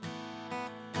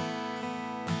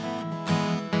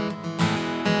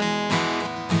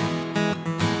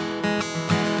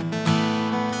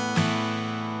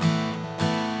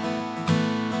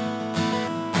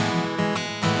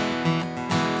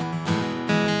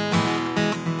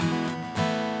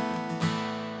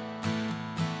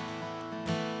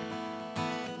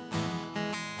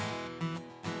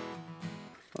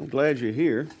I'm glad you're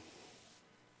here.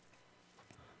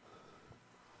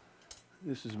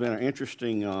 This has been an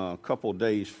interesting couple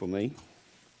days for me.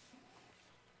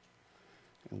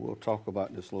 And we'll talk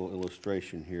about this little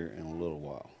illustration here in a little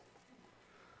while.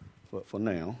 But for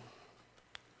now,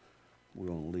 we're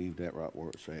going to leave that right where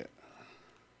it's at.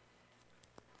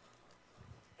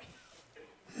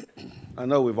 I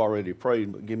know we've already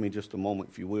prayed, but give me just a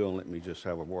moment, if you will, and let me just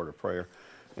have a word of prayer,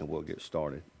 and we'll get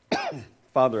started.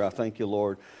 Father, I thank you,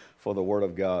 Lord, for the Word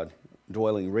of God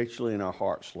dwelling richly in our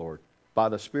hearts, Lord. By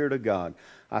the Spirit of God,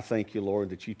 I thank you,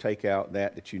 Lord, that you take out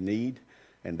that you need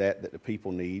and that the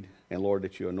people need, and, Lord,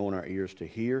 that you anoint our ears to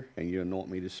hear and you anoint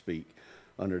me to speak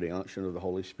under the unction of the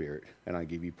Holy Spirit. And I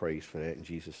give you praise for that. In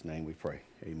Jesus' name we pray.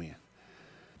 Amen.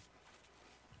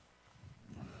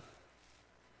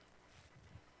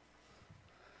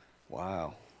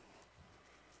 Wow.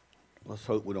 Let's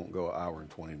hope we don't go an hour and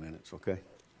 20 minutes, okay?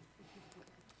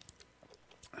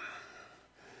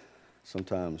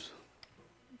 Sometimes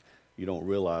you don't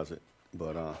realize it,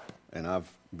 but and I've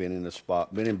been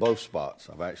in both spots.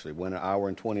 I've actually went an hour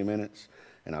and 20 minutes,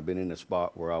 and I've been in the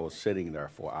spot where I was sitting there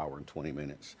for an hour and 20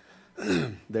 minutes.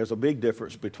 There's a big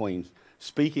difference between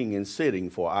speaking and sitting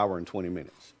for an hour and 20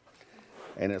 minutes.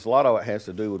 And a lot of it has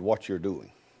to do with what you're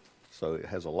doing. So it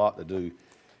has a lot to do,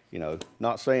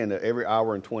 not saying that every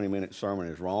hour and 20 minute sermon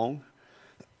is wrong.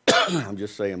 I'm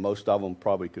just saying most of them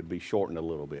probably could be shortened a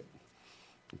little bit.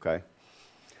 Okay?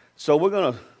 So we're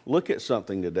going to look at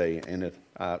something today, and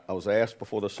I was asked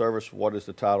before the service, what is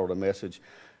the title of the message?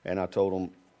 And I told them,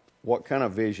 what kind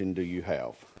of vision do you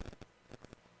have?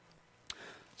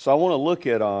 So I want to look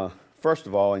at, first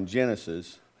of all, in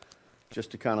Genesis, just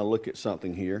to kind of look at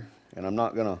something here. And I'm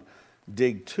not going to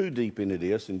dig too deep into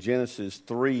this. In Genesis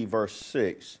 3, verse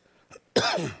 6,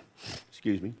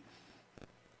 excuse me,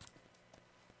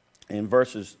 in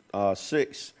verses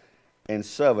 6 and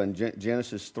 7,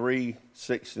 Genesis 3,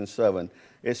 6 and 7,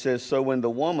 it says, "So when the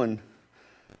woman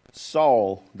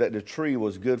saw that the tree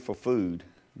was good for food,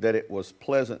 that it was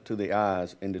pleasant to the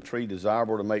eyes, and the tree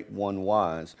desirable to make one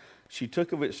wise, she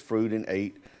took of its fruit and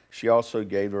ate. She also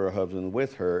gave her husband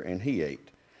with her, and he ate."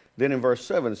 Then in verse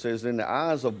 7 it says, "Then the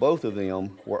eyes of both of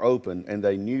them were opened, and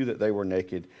they knew that they were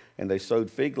naked, and they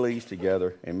sewed fig leaves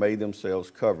together and made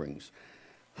themselves coverings."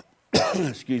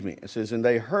 Excuse me. It says, "And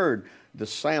they heard the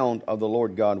sound of the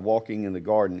Lord God walking in the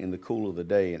garden in the cool of the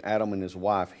day, and Adam and his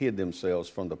wife hid themselves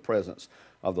from the presence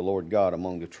of the Lord God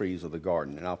among the trees of the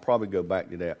garden." And I'll probably go back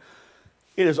to that.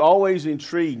 It has always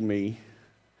intrigued me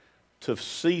to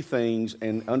see things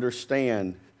and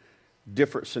understand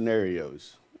different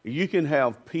scenarios. You can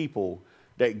have people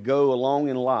that go along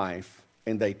in life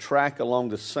and they track along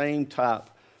the same type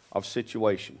of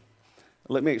situation.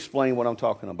 Let me explain what I'm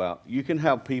talking about. You can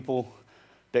have people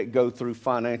that go through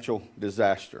financial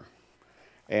disaster,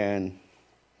 and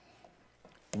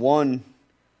one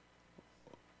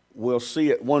will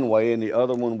see it one way and the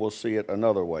other one will see it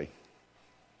another way.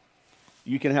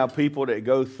 You can have people that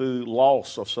go through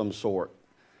loss of some sort.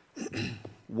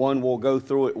 One will go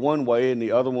through it one way and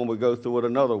the other one will go through it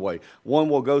another way. One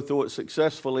will go through it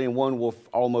successfully and one will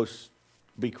almost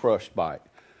be crushed by it.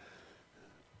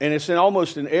 And it's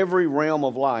almost in every realm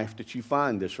of life that you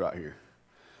find this right here.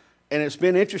 And it's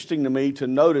been interesting to me to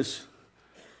notice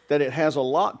that it has a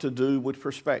lot to do with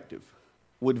perspective,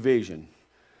 with vision.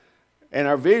 And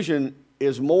our vision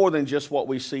is more than just what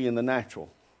we see in the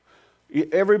natural.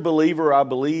 Every believer, I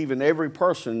believe, and every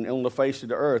person on the face of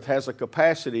the earth has a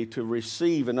capacity to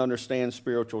receive and understand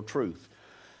spiritual truth.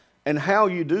 And how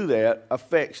you do that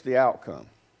affects the outcome.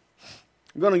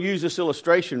 I'm going to use this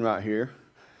illustration right here.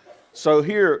 So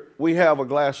here we have a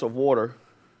glass of water.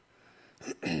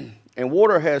 And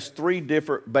water has three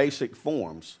different basic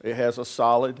forms. It has a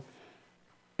solid,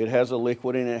 it has a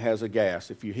liquid, and it has a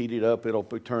gas. If you heat it up, it'll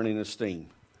turn into steam.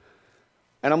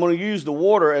 And I'm going to use the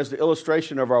water as the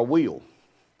illustration of our wheel.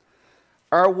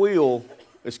 Our wheel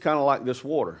is kind of like this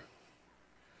water.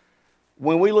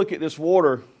 When we look at this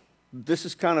water, this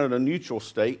is kind of the neutral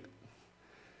state.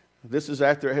 This is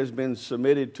after it has been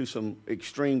submitted to some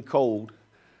extreme cold,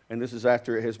 and this is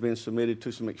after it has been submitted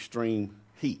to some extreme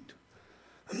heat.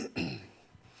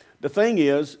 The thing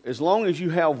is, as long as you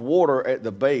have water at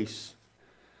the base,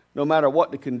 no matter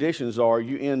what the conditions are,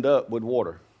 you end up with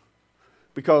water.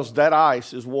 Because that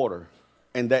ice is water,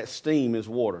 and that steam is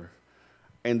water,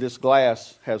 and this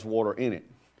glass has water in it.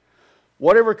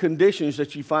 Whatever conditions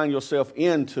that you find yourself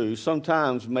into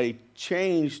sometimes may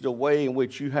change the way in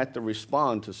which you have to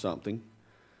respond to something.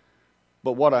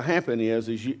 But what will happen is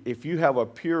if you have a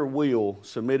pure will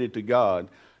submitted to God,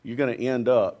 you're going to end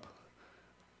up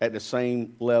at the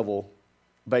same level,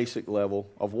 basic level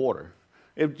of water.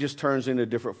 It just turns into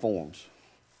different forms.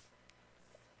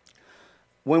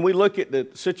 When we look at the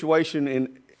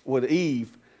situation with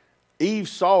Eve, Eve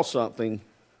saw something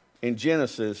in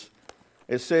Genesis.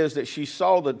 It says that she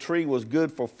saw the tree was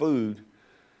good for food.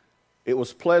 It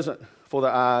was pleasant for the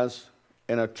eyes,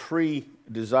 and a tree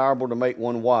desirable to make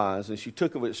one wise. And she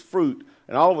took of its fruit,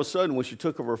 and all of a sudden, when she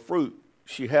took of her fruit,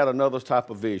 she had another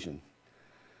type of vision.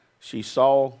 She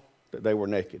saw that they were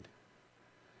naked.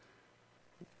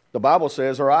 The Bible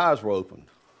says her eyes were opened.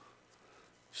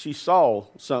 She saw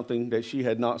something that she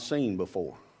had not seen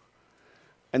before.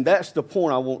 And that's the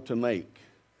point I want to make.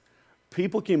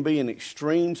 People can be in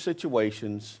extreme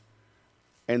situations,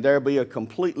 and there be a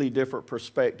completely different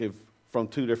perspective from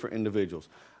two different individuals.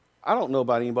 I don't know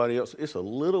about anybody else. It's a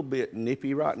little bit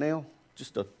nippy right now,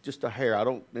 just a hair. I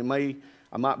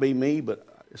might be me, but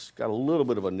it's got a little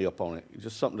bit of a nip on it. It's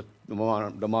just something to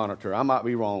monitor. I might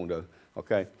be wrong though.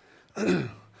 Okay.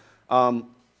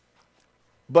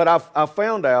 But I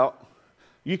found out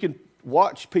you can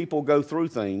watch people go through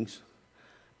things,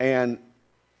 and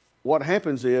what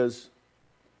happens is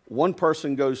one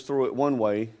person goes through it one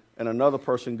way and another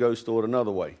person goes through it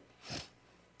another way.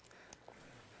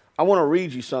 I want to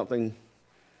read you something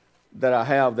that I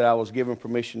have that I was given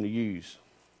permission to use.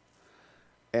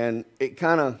 And it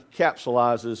kind of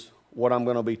capsulizes what I'm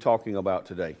going to be talking about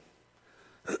today.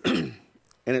 And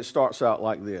it starts out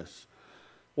like this.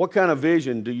 What kind of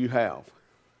vision do you have?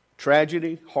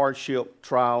 Tragedy, hardship,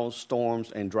 trials,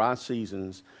 storms, and dry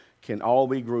seasons can all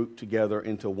be grouped together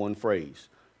into one phrase: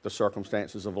 the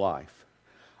circumstances of life.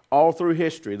 All through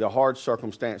history, the hard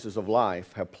circumstances of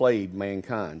life have plagued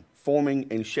mankind, forming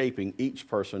and shaping each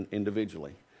person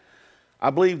individually. I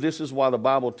believe this is why the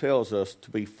Bible tells us to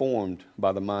be formed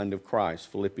by the mind of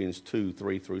Christ, Philippians 2,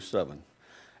 3 through 7,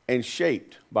 and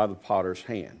shaped by the potter's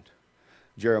hand,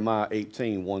 Jeremiah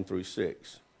 18, 1 through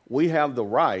 6. We have the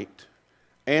right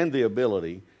and the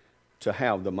ability to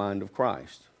have the mind of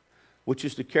Christ, which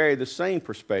is to carry the same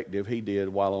perspective he did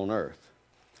while on earth.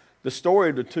 The story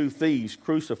of the two thieves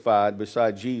crucified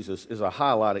beside Jesus is a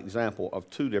highlight example of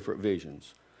two different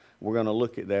visions. We're going to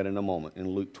look at that in a moment in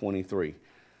Luke 23.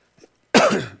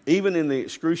 Even in the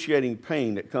excruciating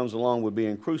pain that comes along with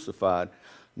being crucified,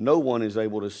 no one is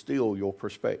able to steal your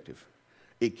perspective.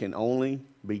 It can only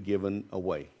be given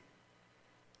away.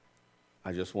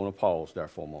 I just want to pause there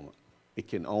for a moment. It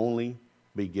can only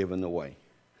be given away.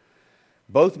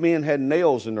 Both men had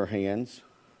nails in their hands.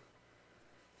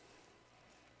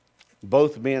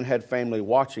 Both men had family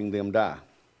watching them die.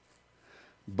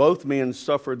 Both men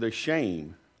suffered the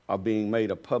shame of being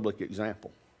made a public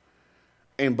example.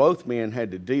 And both men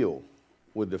had to deal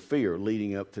with the fear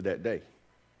leading up to that day.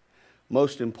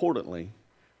 Most importantly,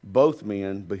 both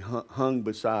men hung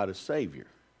beside a Savior.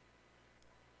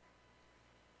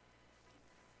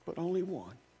 But only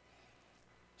one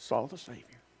saw the Savior.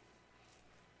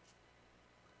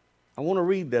 I want to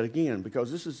read that again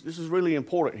because this is really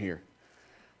important here.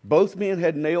 Both men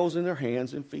had nails in their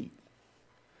hands and feet.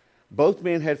 Both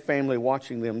men had family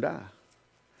watching them die.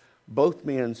 Both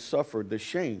men suffered the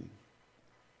shame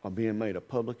of being made a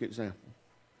public example.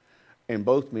 And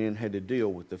both men had to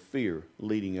deal with the fear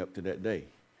leading up to that day.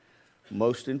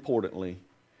 Most importantly,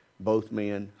 both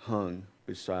men hung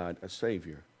beside a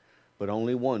Savior, but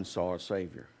only one saw a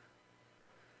Savior.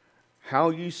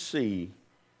 How you see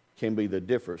can be the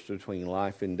difference between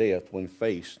life and death when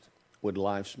faced with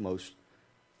life's most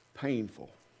painful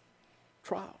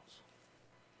trials.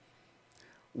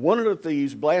 One of the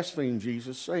thieves blasphemed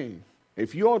Jesus, saying,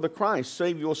 "If you are the Christ,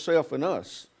 save yourself and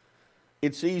us."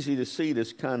 It's easy to see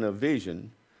this kind of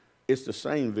vision. It's the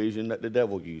same vision that the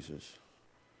devil uses.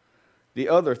 The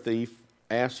other thief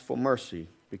asked for mercy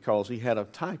because he had a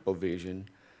type of vision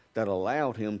that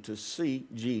allowed him to see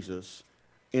Jesus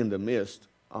in the midst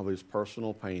of his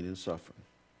personal pain and suffering.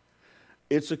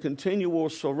 It's a continual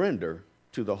surrender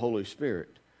to the Holy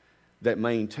Spirit that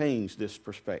maintains this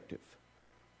perspective.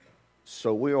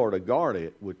 So we are to guard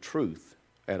it with truth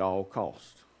at all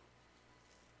costs.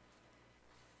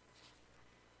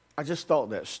 I just thought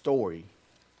that story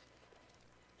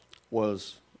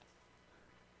was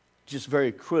just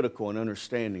very critical in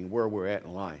understanding where we're at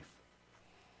in life.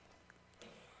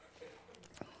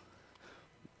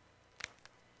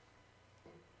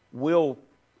 We'll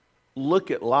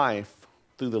look at life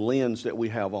through the lens that we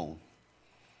have on.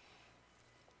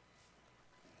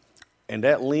 And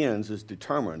that lens is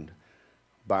determined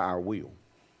by our will.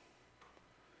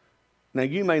 Now,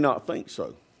 you may not think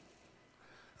so.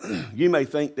 You may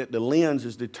think that the lens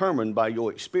is determined by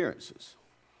your experiences.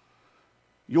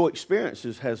 Your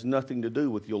experiences has nothing to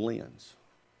do with your lens.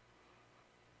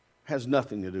 Has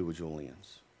nothing to do with your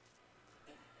lens.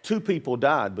 Two people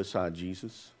died beside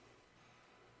Jesus.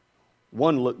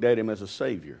 One looked at him as a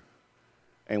savior,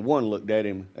 and one looked at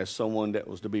him as someone that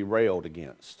was to be railed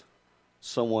against,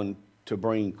 someone to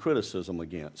bring criticism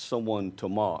against, someone to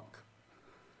mock.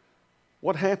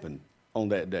 What happened on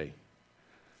that day?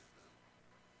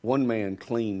 One man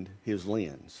cleaned his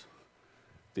lens.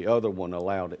 The other one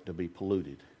allowed it to be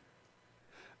polluted.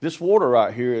 This water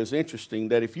right here is interesting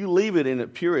that if you leave it in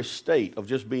its purest state of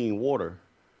just being water,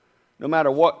 no matter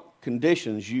what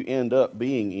conditions you end up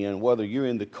being in, whether you're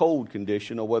in the cold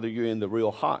condition or whether you're in the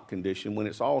real hot condition, when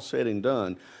it's all said and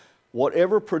done,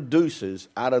 whatever produces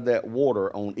out of that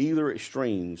water on either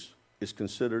extremes is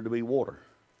considered to be water.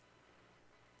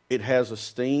 It has a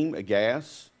steam, a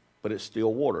gas, but it's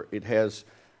still water. It has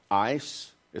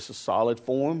ice, it's a solid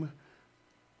form,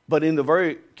 but in the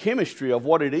very chemistry of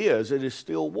what it is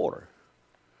still water.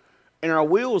 And our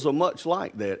wills are much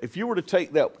like that. If you were to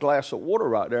take that glass of water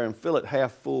right there and fill it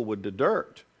half full with the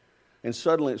dirt, and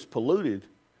suddenly it's polluted,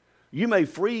 you may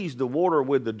freeze the water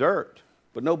with the dirt,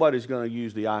 but nobody's going to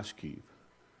use the ice cube.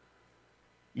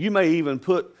 You may even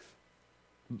put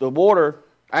the water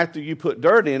after you put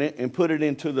dirt in it and put it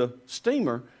into the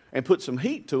steamer and put some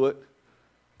heat to it,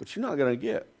 but you're not going to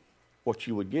get what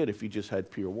you would get if you just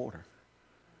had pure water.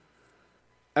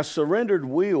 A surrendered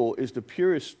will is the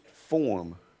purest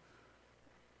form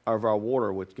of our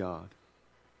water with God.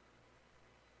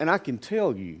 And I can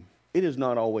tell you, it is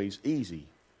not always easy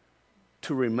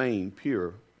to remain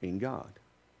pure in God.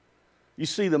 You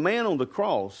see, the man on the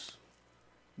cross,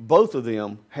 both of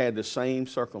them had the same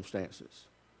circumstances.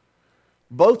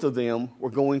 Both of them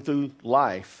were going through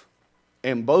life,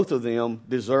 and both of them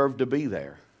deserved to be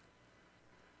there.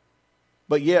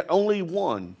 But yet only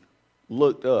one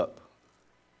looked up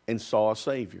and saw a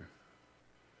Savior.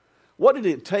 What did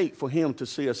it take for him to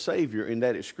see a Savior in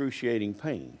that excruciating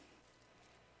pain?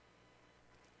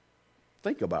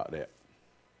 Think about that.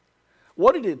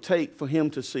 What did it take for him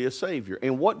to see a Savior?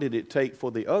 And what did it take for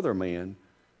the other man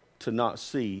to not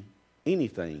see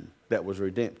anything that was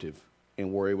redemptive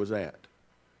in where he was at?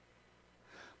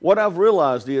 What I've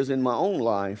realized is in my own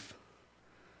life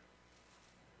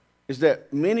is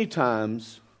that many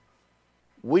times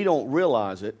we don't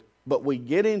realize it, but we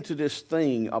get into this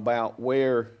thing about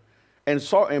where, and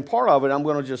part of it, I'm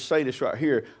going to just say this right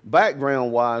here,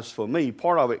 background-wise for me,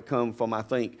 part of it come from, I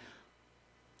think,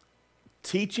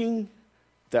 teaching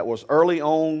that was early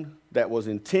on, that was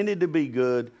intended to be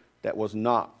good, that was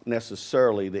not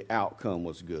necessarily the outcome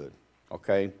was good.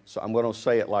 Okay? So I'm going to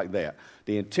say it like that.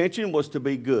 The intention was to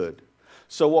be good.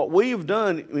 So what we've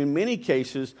done in many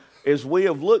cases is we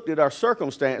have looked at our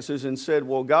circumstances and said,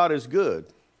 well, God is good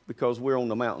because we're on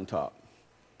the mountaintop.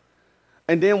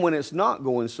 And then when it's not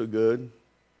going so good,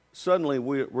 suddenly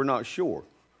we're not sure.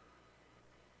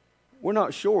 We're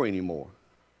not sure anymore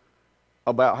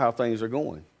about how things are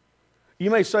going. You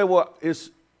may say, well,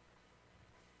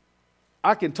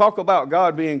 I can talk about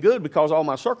God being good because all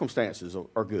my circumstances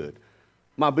are good.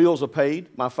 My bills are paid.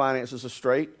 My finances are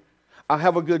straight. I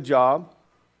have a good job.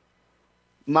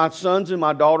 My sons and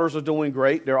my daughters are doing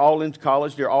great. They're all in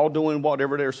college. They're all doing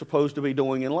whatever they're supposed to be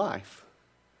doing in life.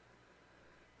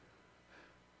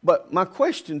 But my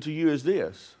question to you is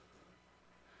this.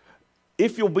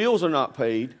 If your bills are not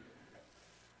paid,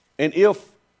 and if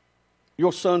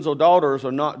your sons or daughters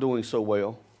are not doing so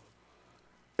well,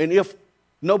 and if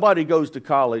nobody goes to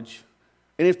college,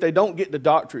 and if they don't get the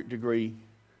doctorate degree,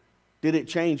 did it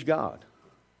change God?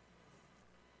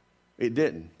 It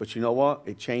didn't. But you know what?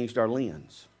 It changed our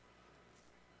lens.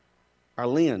 Our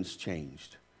lens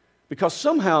changed. Because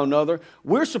somehow or another,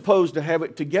 we're supposed to have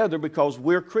it together because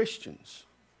we're Christians.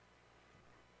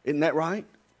 Isn't that right?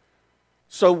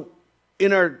 So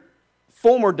in our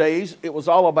former days, it was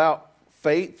all about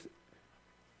faith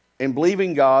and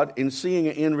believing God and seeing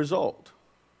an end result.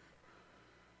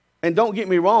 And don't get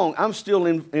me wrong, I'm still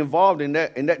involved in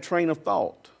that train of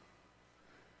thought.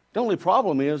 The only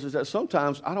problem is that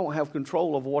sometimes I don't have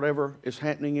control of whatever is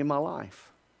happening in my life.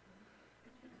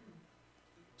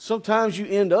 Sometimes you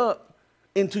end up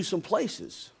into some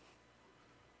places.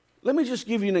 Let me just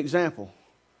give you an example.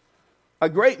 A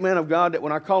great man of God that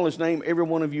when I call his name, every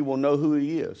one of you will know who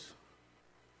he is.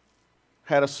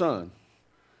 Had a son.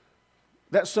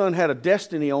 That son had a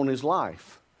destiny on his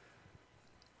life.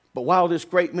 But while this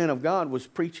great man of God was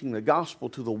preaching the gospel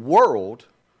to the world,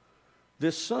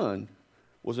 this son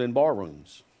was in bar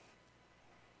rooms.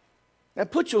 Now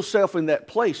put yourself in that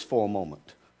place for a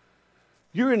moment.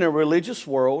 You're in a religious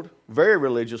world, very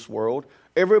religious world.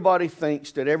 Everybody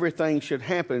thinks that everything should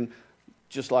happen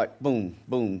just like boom,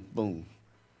 boom, boom.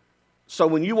 So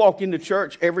when you walk into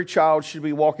church, every child should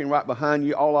be walking right behind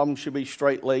you. All of them should be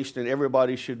straight-laced, and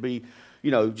everybody should be,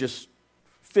 just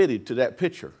fitted to that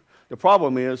picture. The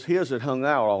problem is his had hung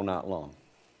out all night long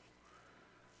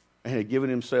and had given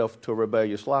himself to a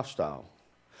rebellious lifestyle.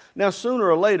 Now, sooner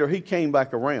or later, he came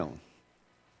back around.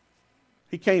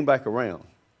 He came back around.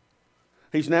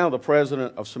 He's now the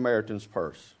president of Samaritan's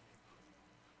Purse.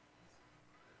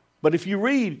 But if you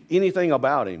read anything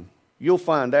about him, you'll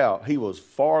find out he was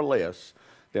far less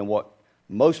than what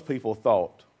most people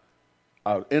thought.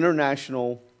 An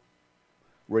international,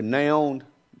 renowned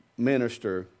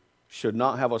minister should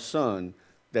not have a son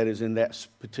that is in that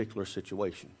particular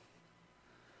situation.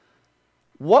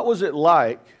 What was it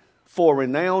like for a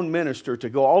renowned minister to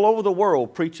go all over the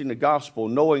world preaching the gospel,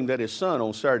 knowing that his son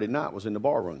on Saturday night was in the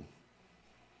barroom?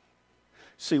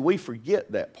 See, we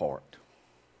forget that part.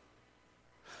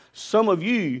 Some of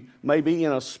you may be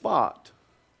in a spot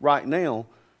right now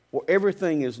where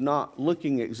everything is not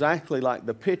looking exactly like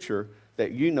the picture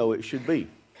that you know it should be.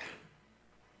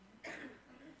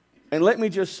 And let me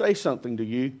just say something to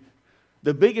you.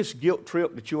 The biggest guilt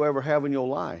trip that you'll ever have in your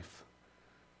life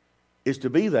is to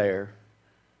be there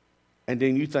and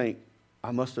then you think,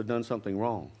 I must have done something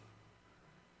wrong.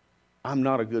 I'm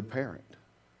not a good parent.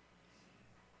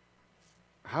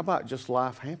 How about just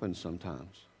life happens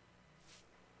sometimes?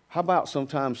 How about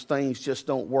sometimes things just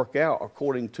don't work out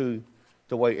according to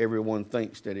the way everyone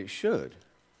thinks that it should?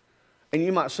 And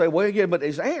you might say, well, yeah, but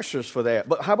there's answers for that.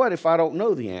 But how about if I don't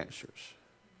know the answers?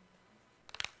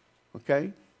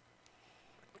 Okay?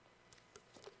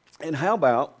 And how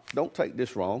about, don't take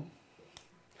this wrong,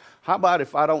 how about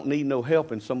if I don't need no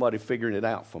help in somebody figuring it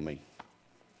out for me?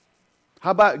 How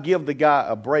about give the guy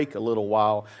a break a little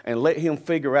while and let him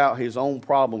figure out his own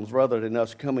problems rather than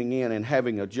us coming in and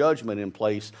having a judgment in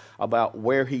place about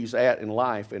where he's at in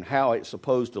life and how it's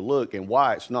supposed to look and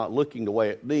why it's not looking the way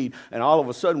it needs. And all of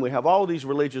a sudden we have all these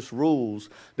religious rules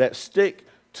that stick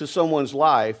to someone's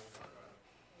life.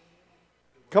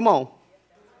 Come on.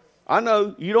 I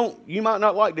know you might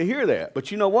not like to hear that,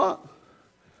 but you know what?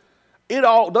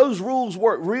 Those rules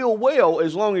work real well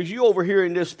as long as you over here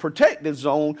in this protected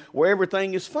zone where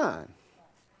everything is fine.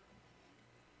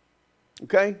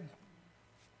 Okay?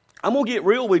 I'm going to get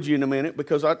real with you in a minute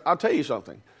because I'll tell you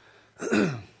something.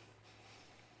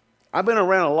 I've been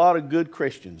around a lot of good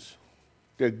Christians.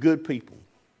 They're good people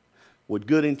with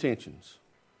good intentions.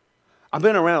 I've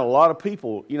been around a lot of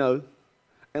people,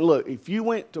 and look, if you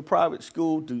went to private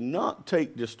school, do not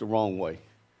take this the wrong way.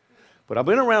 But I've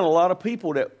been around a lot of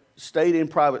people that stayed in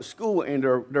private school, and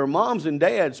their moms and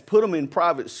dads put them in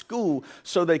private school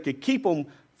so they could keep them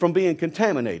from being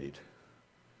contaminated.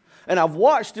 And I've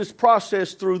watched this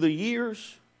process through the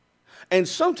years, and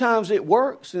sometimes it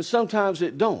works and sometimes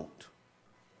it don't.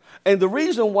 And the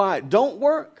reason why it don't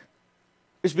work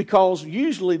is because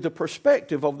usually the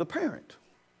perspective of the parent.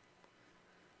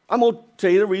 I'm going to tell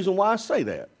you the reason why I say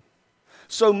that.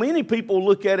 So many people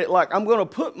look at it like I'm going to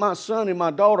put my son and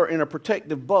my daughter in a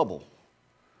protective bubble,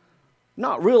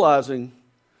 not realizing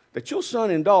that your son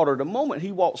and daughter, the moment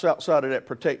he walks outside of that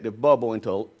protective bubble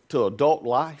into adult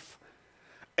life,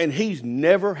 and he's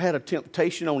never had a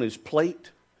temptation on his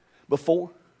plate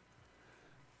before,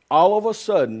 all of a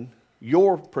sudden,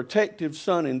 your protective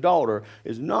son and daughter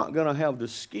is not going to have the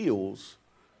skills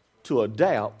to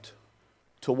adapt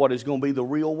to what is going to be the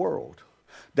real world.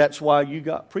 That's why you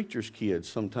got preachers' kids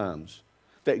sometimes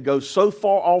that go so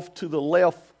far off to the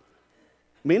left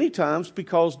many times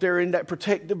because they're in that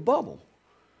protective bubble.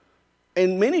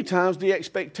 And many times the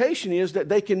expectation is that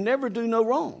they can never do no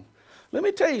wrong. Let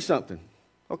me tell you something,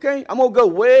 okay? I'm going to go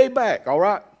way back, all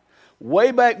right?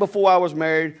 Way back before I was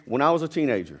married, when I was a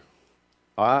teenager,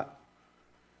 all right?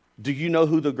 Do you know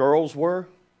who the girls were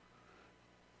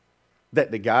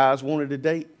that the guys wanted to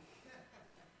date?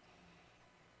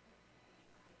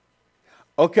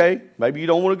 Okay, maybe you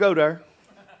don't want to go there.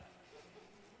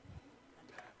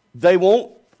 They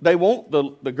want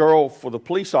the girl for the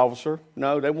police officer.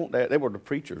 No, they want that. They were the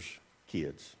preacher's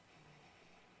kids.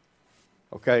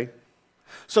 Okay?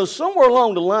 So somewhere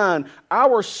along the line,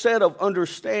 our set of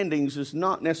understandings is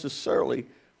not necessarily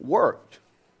worked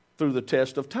through the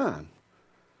test of time.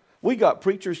 We got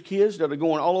preachers' kids that are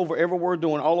going all over everywhere,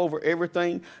 doing all over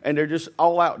everything, and they're just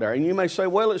all out there. And you may say,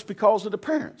 well, it's because of the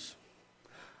parents.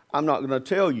 I'm not going to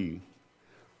tell you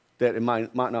that it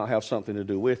might not have something to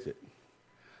do with it.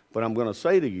 But I'm going to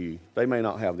say to you, they may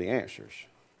not have the answers.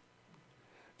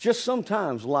 Just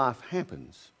sometimes life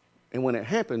happens. And when it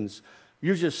happens,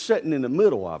 you're just sitting in the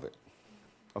middle of it.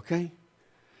 Okay?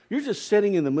 You're just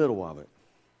sitting in the middle of it.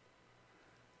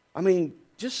 I mean,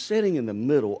 just sitting in the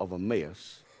middle of a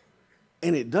mess.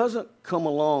 And it doesn't come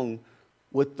along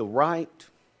with the right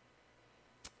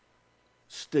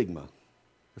stigma,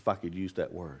 if I could use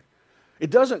that word. It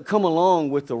doesn't come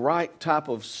along with the right type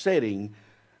of setting,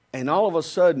 and all of a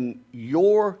sudden,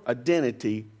 your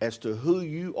identity as to who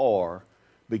you are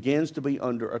begins to be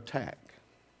under attack.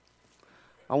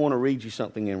 I want to read you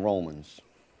something in Romans.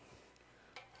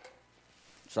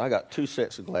 So I got 2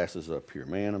 sets of glasses up here,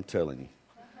 man, I'm telling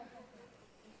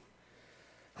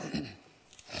you.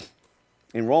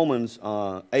 In Romans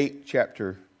 8,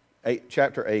 chapter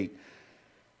 8,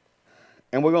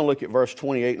 and we're going to look at verse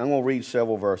 28, and I'm going to read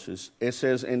several verses. It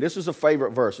says, and this is a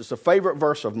favorite verse. It's a favorite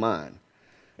verse of mine.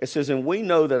 It says, and we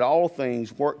know that all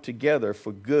things work together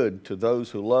for good to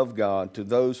those who love God, to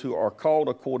those who are called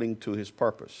according to his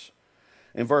purpose.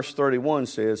 And verse 31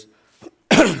 says,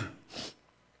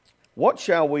 what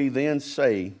shall we then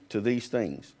say to these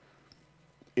things?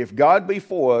 If God be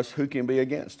for us, who can be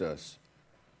against us?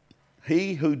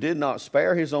 He who did not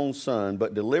spare his own son,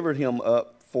 but delivered him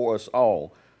up for us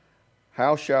all,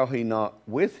 how shall he not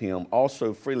with him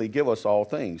also freely give us all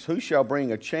things? Who shall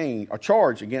bring a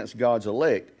charge against God's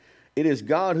elect? It is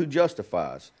God who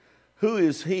justifies. Who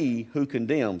is he who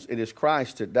condemns? It is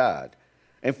Christ that died,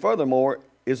 and furthermore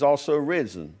is also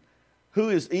risen, who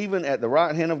is even at the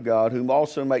right hand of God, whom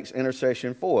also makes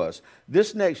intercession for us.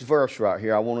 This next verse right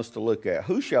here I want us to look at.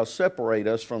 Who shall separate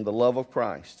us from the love of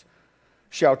Christ?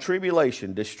 Shall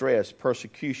tribulation, distress,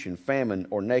 persecution, famine,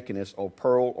 or nakedness, or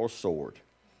peril, or sword?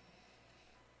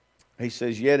 He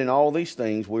says, yet in all these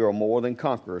things we are more than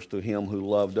conquerors to him who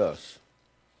loved us.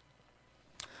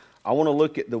 I want to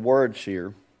look at the words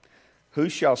here. Who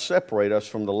shall separate us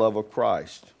from the love of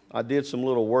Christ? I did some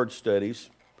little word studies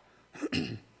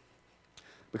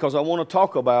because I want to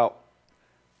talk about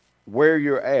where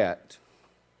you're at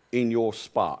in your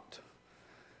spot.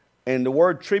 And the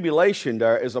word tribulation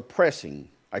there is a pressing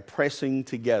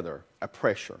together, a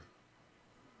pressure.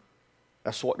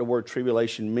 That's what the word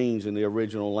tribulation means in the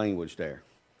original language there.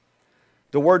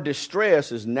 The word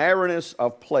distress is narrowness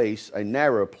of place, a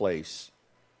narrow place,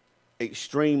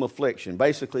 extreme affliction,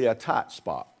 basically a tight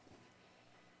spot.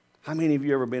 How many of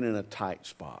you ever been in a tight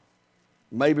spot?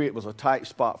 Maybe it was a tight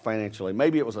spot financially.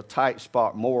 Maybe it was a tight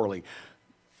spot morally.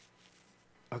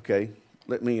 Okay,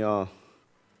 let me...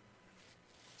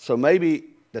 So maybe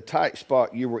the tight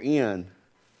spot you were in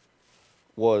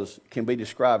can be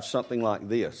described something like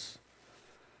this.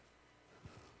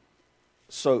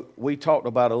 So we talked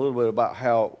about a little bit about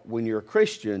how when you're a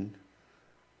Christian,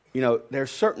 there's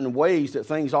certain ways that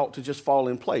things ought to just fall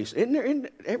in place.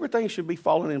 Everything should be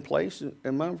falling in place.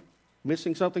 Am I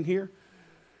missing something here?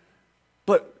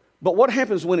 But what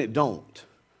happens when it don't?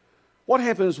 What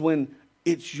happens when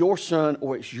it's your son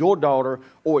or it's your daughter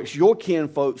or it's your kin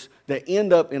folks that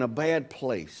end up in a bad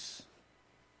place?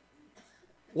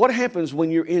 What happens when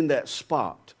you're in that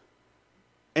spot?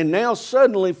 And now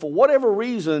suddenly, for whatever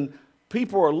reason,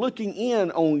 people are looking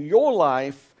in on your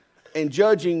life and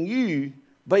judging you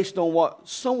based on what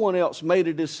someone else made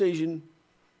a decision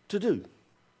to do.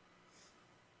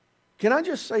 Can I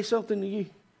just say something to you?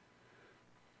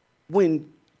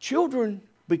 When children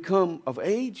become of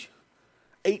age,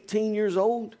 18 years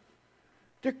old,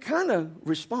 they're kind of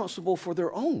responsible for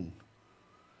their own.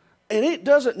 And it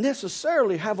doesn't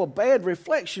necessarily have a bad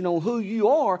reflection on who you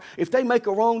are if they make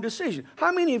a wrong decision.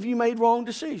 How many of you made wrong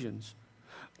decisions?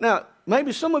 Now,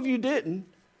 maybe some of you didn't,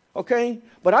 okay?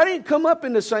 But I didn't come up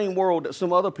in the same world that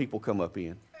some other people come up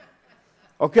in,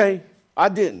 okay? I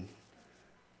didn't.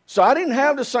 So I didn't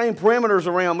have the same parameters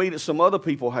around me that some other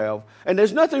people have. And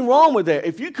there's nothing wrong with that.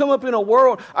 If you come up in a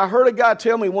world, I heard a guy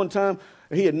tell me one time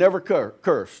he had never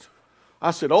cursed.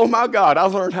 I said, oh my God, I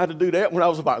learned how to do that when I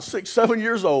was about 6, 7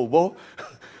 years old, boy.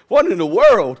 What in the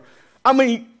world? I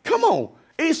mean, come on.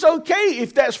 It's okay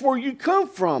if that's where you come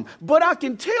from. But I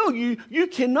can tell you, you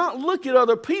cannot look at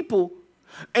other people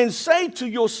and say to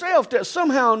yourself that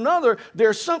somehow or another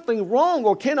there's something wrong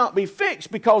or cannot be fixed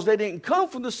because they didn't come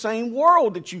from the same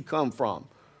world that you come from.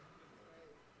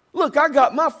 Look, I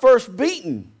got my first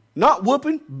beating. Not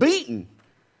whooping, beating.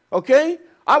 Okay?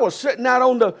 I was sitting out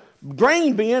on the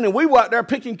grain bin and we were out there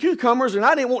picking cucumbers and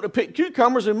I didn't want to pick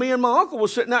cucumbers and me and my uncle were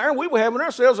sitting out there and we were having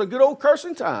ourselves a good old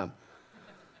cursing time.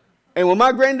 And when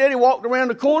my granddaddy walked around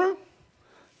the corner,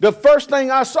 the first thing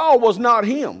I saw was not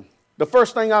him. The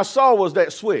first thing I saw was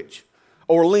that switch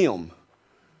or limb.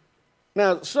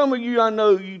 Now, some of you, I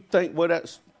know you think, well,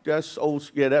 that's old.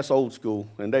 Yeah, that's old school.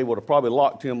 And they would have probably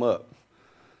locked him up.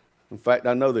 In fact,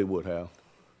 I know they would have.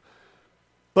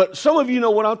 But some of you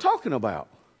know what I'm talking about.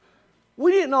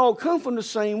 We didn't all come from the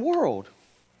same world.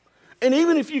 And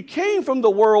even if you came from the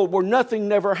world where nothing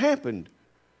never happened,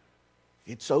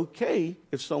 it's okay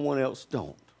if someone else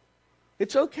don't.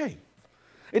 It's okay.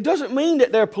 It doesn't mean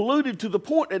that they're polluted to the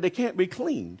point that they can't be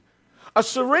cleaned. A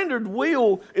surrendered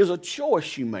will is a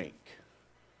choice you make.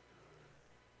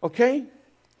 Okay?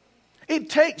 It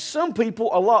takes some people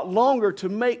a lot longer to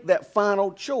make that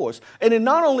final choice. And then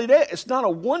not only that, it's not a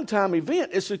one-time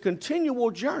event, it's a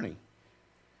continual journey.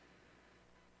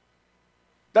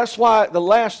 That's why the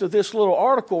last of this little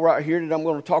article right here that I'm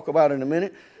going to talk about in a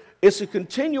minute, it's a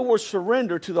continual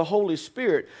surrender to the Holy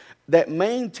Spirit that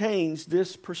maintains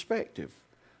this perspective.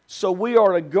 So we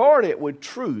are to guard it with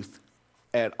truth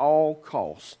at all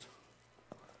cost.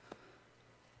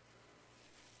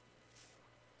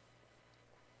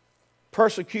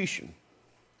 Persecution.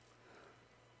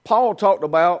 Paul talked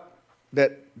about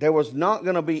that there was not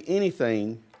going to be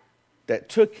anything that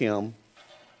took him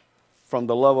from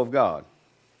the love of God.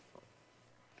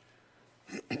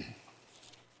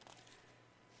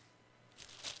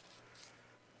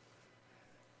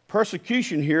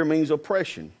 Persecution here means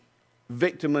oppression,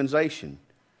 victimization,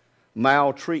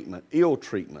 maltreatment, ill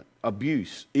treatment,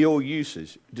 abuse, ill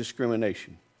usage,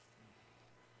 discrimination.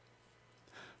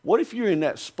 What if you're in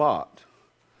that spot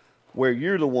where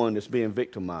you're the one that's being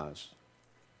victimized?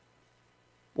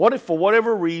 What if for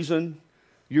whatever reason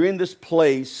you're in this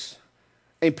place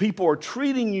and people are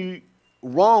treating you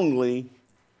wrongly?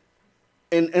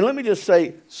 And let me just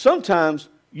say, sometimes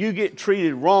you get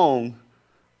treated wrong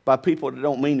by people that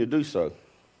don't mean to do so.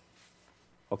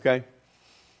 Okay?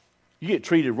 You get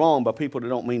treated wrong by people that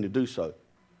don't mean to do so.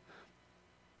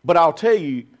 But I'll tell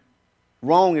you,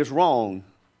 wrong is wrong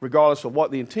regardless of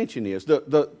what the intention is.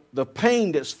 The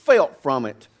pain that's felt from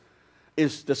it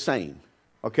is the same.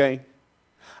 Okay?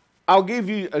 I'll give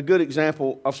you a good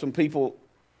example of some people,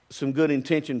 some good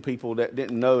intentioned people that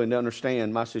didn't know and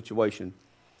understand my situation.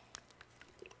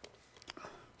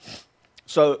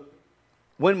 So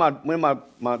when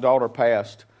my daughter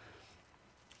passed,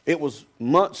 it was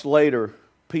months later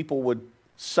people would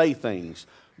say things.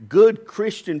 Good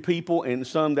Christian people and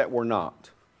some that were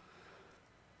not.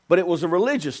 But it was a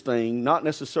religious thing, not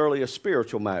necessarily a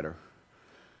spiritual matter.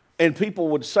 And people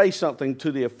would say something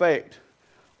to the effect,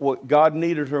 well, God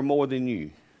needed her more than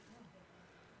you.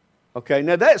 Okay,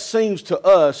 now that seems to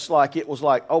us like it was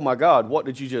like, oh my God, what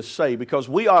did you just say? Because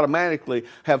we automatically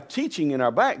have teaching in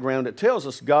our background that tells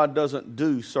us God doesn't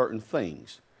do certain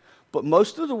things. But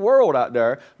most of the world out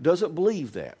there doesn't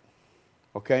believe that.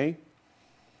 Okay?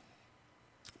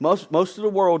 Most of the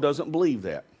world doesn't believe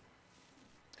that.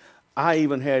 I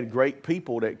even had great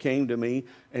people that came to me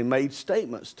and made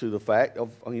statements to the fact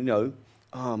of,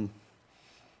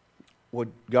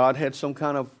 God had some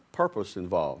kind of purpose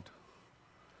involved.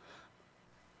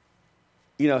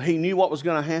 He knew what was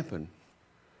going to happen.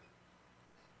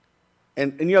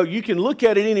 And you can look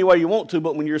at it any way you want to,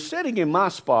 but when you're sitting in my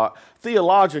spot,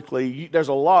 theologically, there's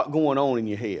a lot going on in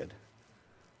your head.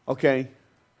 Okay?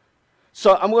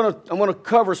 So I'm going to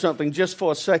cover something just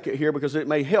for a second here because it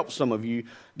may help some of you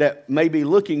that may be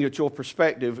looking at your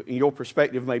perspective, and your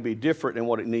perspective may be different than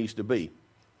what it needs to be.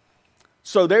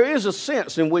 So there is a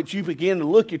sense in which you begin to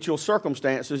look at your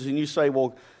circumstances and you say,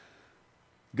 well,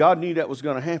 God knew that was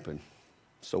going to happen.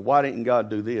 So why didn't God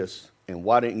do this? And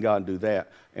why didn't God do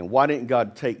that? And why didn't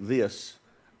God take this?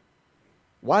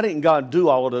 Why didn't God do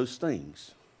all of those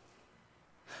things?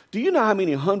 Do you know how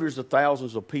many hundreds of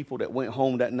thousands of people that went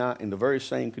home that night in the very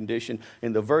same condition,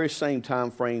 in the very same time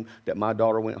frame that my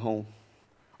daughter went home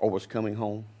or was coming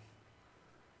home?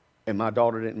 And my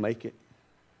daughter didn't make it.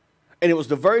 And it was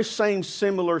the very same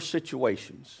similar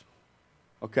situations.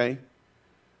 Okay?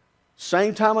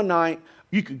 Same time of night.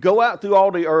 You could go out through all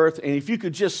the earth, and if you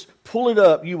could just pull it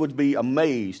up, you would be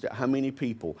amazed at how many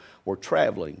people were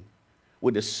traveling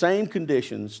with the same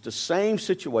conditions, the same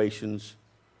situations,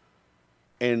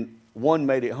 and one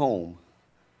made it home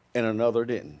and another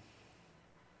didn't.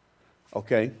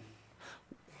 Okay?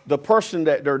 The person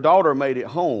that their daughter made it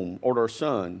home, or their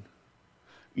son,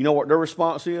 you know what their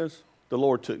response is? The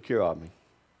Lord took care of me.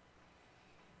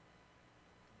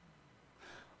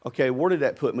 Okay, where did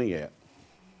that put me at?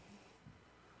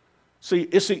 See,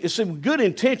 it's a good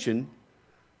intention,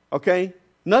 okay?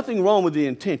 Nothing wrong with the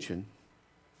intention,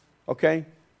 okay?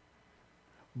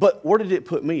 But where did it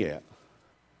put me at?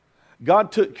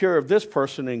 God took care of this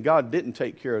person and God didn't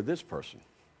take care of this person.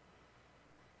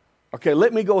 Okay,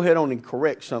 let me go ahead on and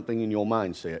correct something in your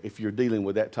mindset if you're dealing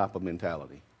with that type of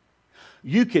mentality.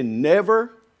 You can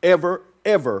never, ever,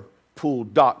 ever pull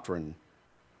doctrine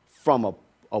from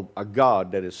a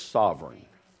God that is sovereign.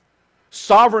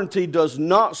 Sovereignty does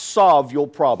not solve your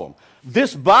problem.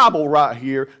 This Bible right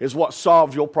here is what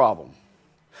solves your problem.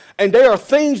 And there are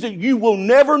things that you will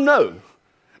never know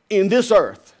in this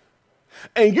earth.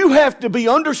 And you have to be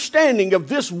understanding of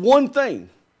this one thing.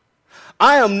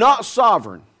 I am not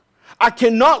sovereign. I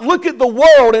cannot look at the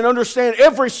world and understand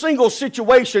every single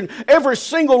situation, every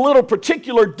single little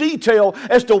particular detail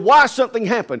as to why something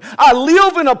happened. I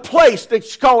live in a place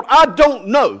that's called I don't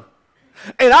know.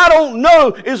 And I don't know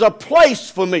is a place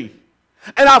for me.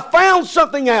 And I found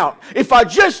something out. If I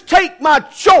just take my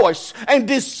choice and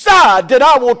decide that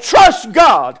I will trust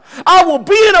God, I will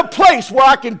be in a place where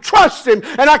I can trust Him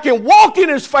and I can walk in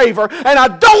His favor and I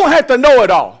don't have to know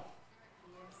it all.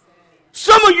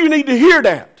 Some of you need to hear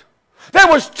that. There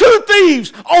was 2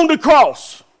 thieves on the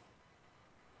cross.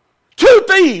 2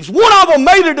 thieves. One of them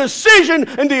made a decision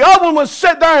and the other one was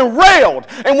sat there and railed.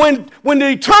 And when the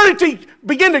eternity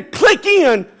began to click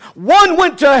in, one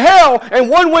went to hell and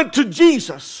one went to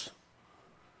Jesus.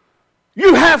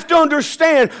 You have to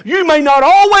understand, you may not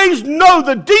always know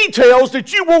the details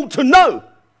that you want to know.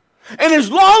 And as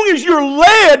long as you're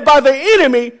led by the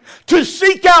enemy to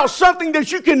seek out something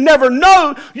that you can never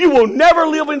know, you will never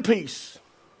live in peace.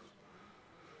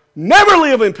 Never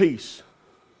live in peace.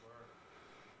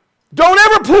 Don't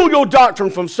ever pull your doctrine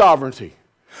from sovereignty.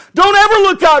 Don't ever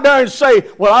look out there and say,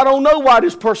 well, I don't know why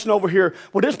this person over here,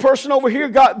 well, this person over here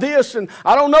got this, and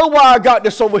I don't know why I got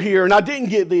this over here, and I didn't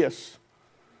get this.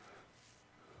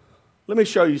 Let me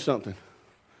show you something.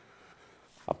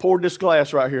 I poured this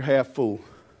glass right here half full.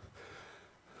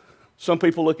 Some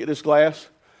people look at this glass,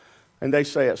 and they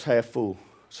say it's half full.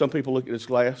 Some people look at this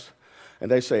glass,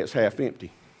 and they say it's half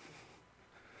empty.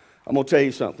 I'm going to tell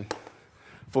you something.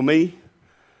 For me,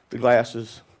 the glass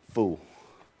is full.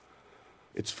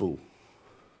 It's full.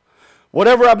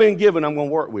 Whatever I've been given, I'm going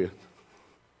to work with.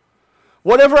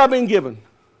 Whatever I've been given.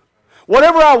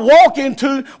 Whatever I walk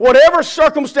into, whatever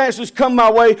circumstances come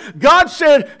my way, God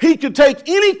said He could take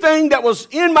anything that was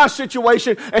in my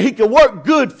situation and He could work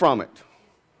good from it.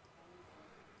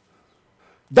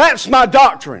 That's my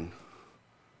doctrine.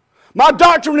 My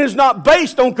doctrine is not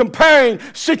based on comparing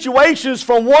situations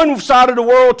from one side of the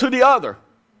world to the other.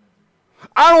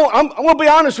 I'm going to be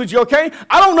honest with you, okay?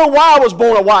 I don't know why I was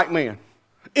born a white man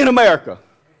in America.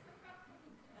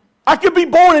 I could be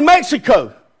born in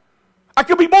Mexico. I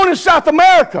could be born in South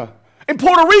America, in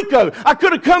Puerto Rico. I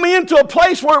could have come into a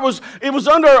place where it was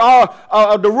under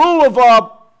the rule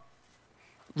of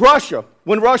Russia,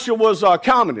 when Russia was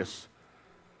communist.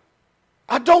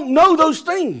 I don't know those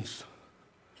things.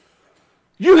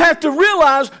 You have to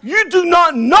realize you do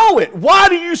not know it. Why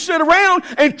do you sit around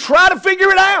and try to figure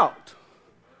it out?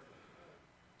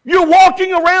 You're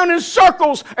walking around in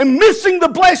circles and missing the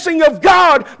blessing of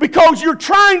God because you're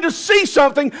trying to see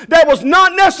something that was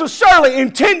not necessarily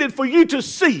intended for you to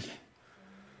see.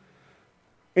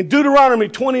 In Deuteronomy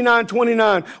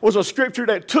 29:29 was a scripture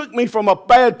that took me from a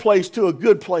bad place to a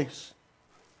good place.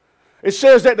 It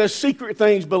says that the secret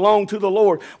things belong to the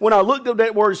Lord. When I looked at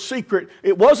that word secret,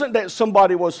 it wasn't that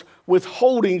somebody was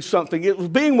withholding something. It was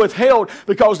being withheld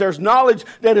because there's knowledge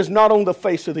that is not on the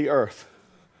face of the earth.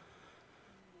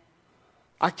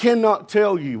 I cannot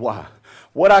tell you why.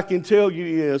 What I can tell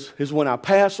you is when I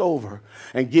pass over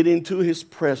and get into His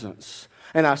presence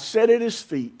and I sit at His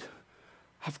feet,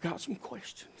 I've got some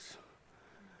questions.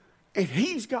 And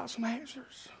He's got some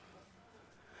answers.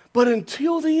 But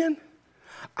until then,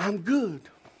 I'm good.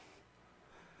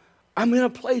 I'm in a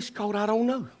place called I don't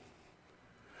know.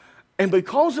 And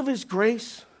because of His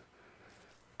grace,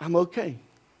 I'm okay.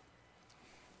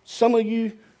 Some of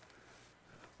you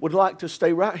would like to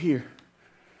stay right here.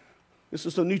 This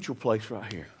is a neutral place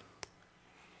right here.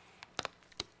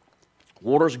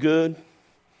 Water's good.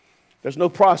 There's no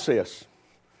process.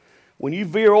 When you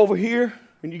veer over here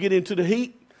and you get into the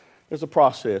heat, there's a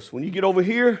process. When you get over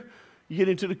here, you get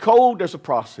into the cold, there's a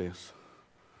process.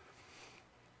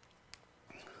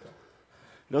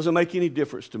 It doesn't make any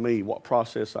difference to me what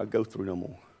process I go through no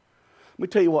more. Let me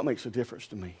tell you what makes a difference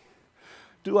to me.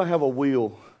 Do I have a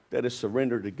will that is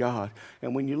surrendered to God?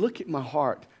 And when you look at my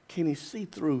heart, can He see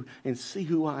through and see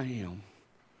who I am?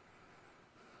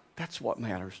 That's what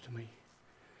matters to me.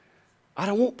 I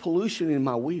don't want pollution in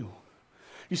my will.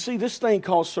 You see, this thing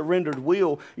called surrendered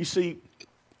will, you see,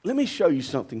 let me show you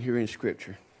something here in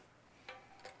Scripture.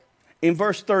 In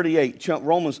verse 38,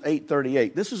 Romans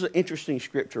 8:38, this is an interesting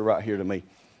scripture right here to me.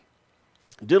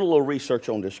 Did a little research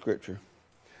on this scripture.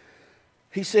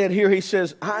 He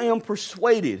says, I am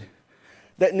persuaded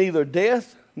that neither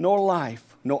death nor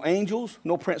life, nor angels,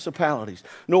 nor principalities,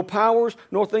 nor powers,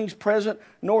 nor things present,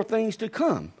 nor things to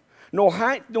come, nor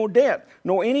height, nor depth,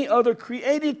 nor any other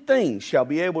created thing shall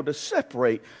be able to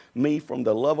separate me from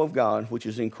the love of God, which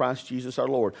is in Christ Jesus our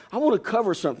Lord. I want to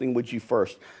cover something with you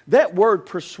first. That word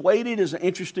persuaded is an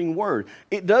interesting word.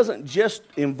 It doesn't just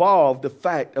involve the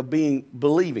fact of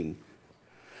believing.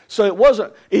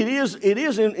 So it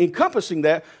is encompassing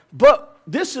that, but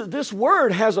this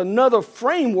word has another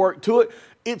framework to it.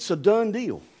 It's a done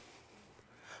deal.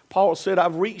 Paul said,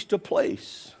 I've reached a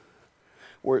place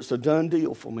where it's a done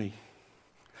deal for me.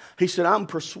 He said, I'm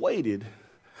persuaded.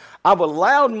 I've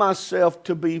allowed myself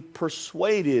to be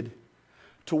persuaded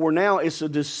to where now it's a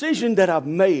decision that I've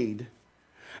made.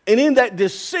 And in that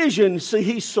decision, see,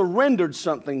 he surrendered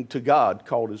something to God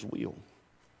called his will.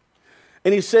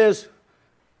 And he says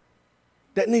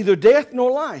that neither death nor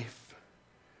life,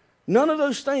 none of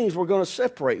those things were going to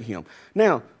separate him.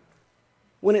 Now,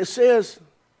 when it says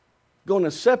going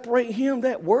to separate him,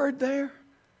 that word there,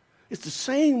 it's the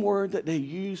same word that they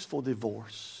use for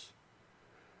divorce.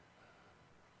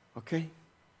 Okay?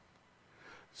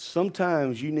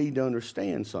 Sometimes you need to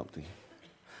understand something.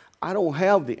 I don't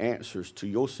have the answers to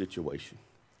your situation.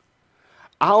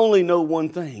 I only know one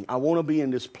thing. I want to be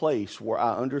in this place where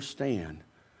I understand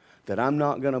that I'm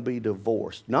not going to be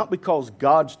divorced. Not because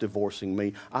God's divorcing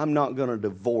me. I'm not going to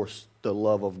divorce the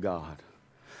love of God.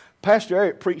 Pastor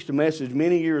Eric preached a message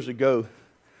many years ago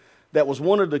that was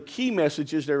one of the key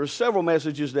messages. There were several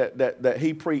messages that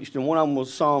he preached, and one of them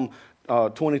was Psalm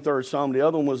 23rd Psalm. The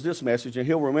other one was this message, and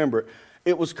he'll remember it.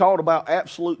 It was called about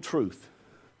absolute truth.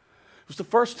 It was the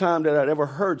first time that I'd ever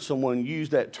heard someone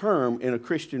use that term in a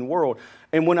Christian world.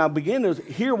 And when I began to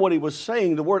hear what he was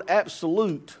saying, the word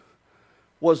absolute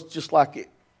was just like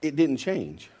it didn't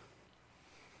change.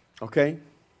 Okay?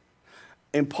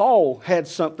 And Paul had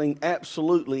something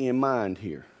absolutely in mind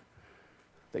here,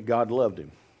 that God loved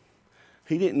him.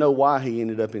 He didn't know why he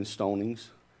ended up in stonings.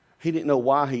 He didn't know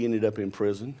why he ended up in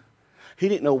prison. He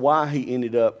didn't know why he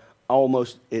ended up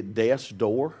almost at death's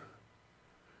door.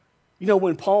 You know,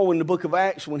 when Paul in the book of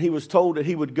Acts, when he was told that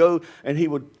he would go and he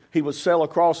would sail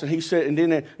across, and he said, and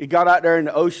then he got out there in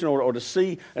the ocean or the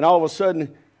sea, and all of a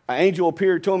sudden an angel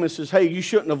appeared to him and says, hey, you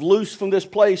shouldn't have loosed from this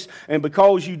place, and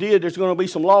because you did, there's going to be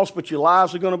some loss, but your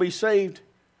lives are going to be saved.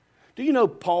 Do you know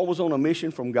Paul was on a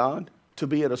mission from God to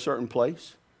be at a certain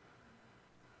place?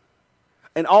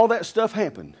 And all that stuff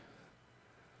happened.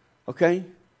 Okay?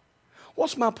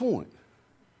 What's my point?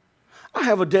 I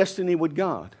have a destiny with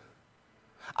God.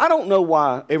 I don't know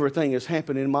why everything is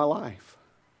happening in my life.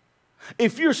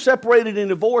 If you're separated and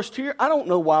divorced here, I don't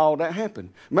know why all that happened.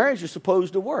 Marriage is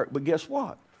supposed to work, but guess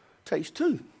what? It takes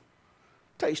two.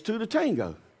 It takes two to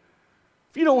tango.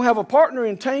 If you don't have a partner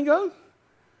in tango,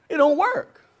 it don't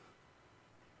work.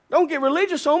 Don't get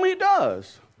religious on me, it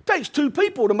does. It takes two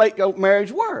people to make a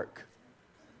marriage work.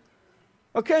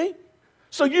 Okay?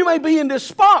 So you may be in this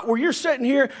spot where you're sitting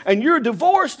here and you're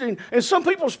divorced, and some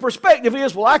people's perspective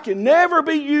is, well, I can never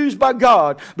be used by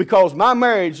God because my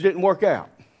marriage didn't work out.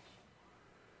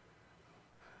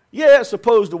 Yeah, it's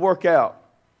supposed to work out.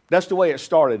 That's the way it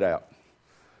started out.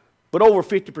 But over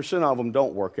 50% of them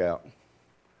don't work out.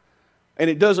 And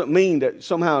it doesn't mean that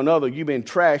somehow or another you've been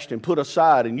trashed and put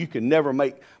aside and you can never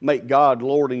make God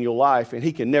Lord in your life and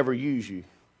He can never use you.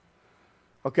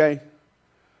 Okay?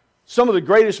 Some of the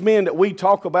greatest men that we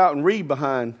talk about and read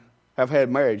behind have had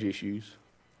marriage issues.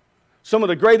 Some of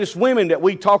the greatest women that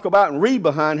we talk about and read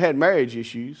behind had marriage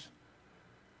issues.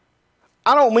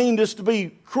 I don't mean this to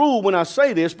be cruel when I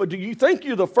say this, but do you think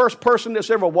you're the first person that's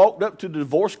ever walked up to the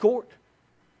divorce court?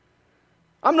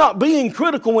 I'm not being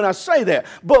critical when I say that,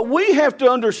 but we have to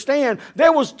understand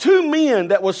there was two men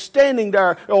that was standing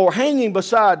there or hanging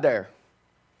beside there.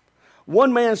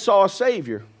 One man saw a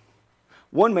Savior.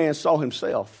 One man saw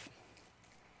himself.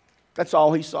 That's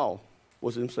all he saw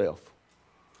was himself.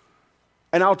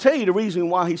 And I'll tell you the reason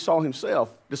why he saw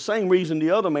himself. The same reason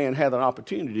the other man had an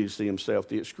opportunity to see himself,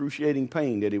 the excruciating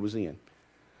pain that he was in.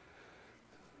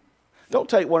 Don't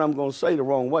take what I'm going to say the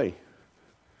wrong way.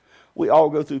 We all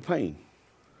go through pain.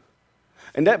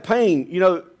 And that pain, you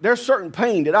know, there's certain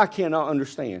pain that I cannot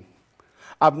understand.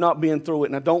 I've not been through it,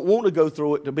 and I don't want to go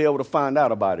through it to be able to find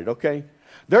out about it, okay?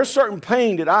 There's certain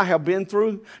pain that I have been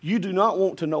through you do not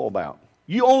want to know about.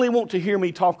 You only want to hear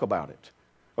me talk about it,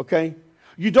 okay?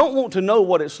 You don't want to know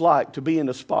what it's like to be in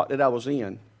the spot that I was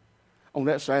in on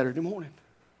that Saturday morning.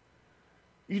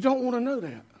 You don't want to know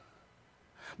that.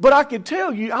 But I can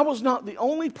tell you I was not the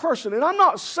only person, and I'm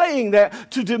not saying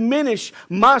that to diminish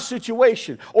my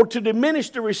situation or to diminish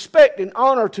the respect and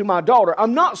honor to my daughter.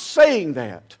 I'm not saying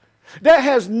that. That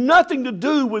has nothing to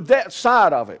do with that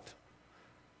side of it.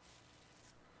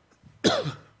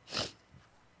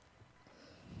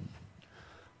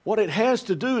 What it has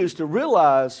to do is to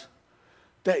realize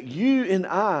that you and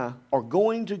I are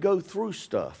going to go through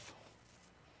stuff.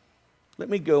 Let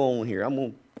me go on here.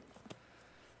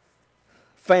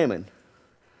 Famine.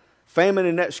 Famine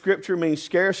in that scripture means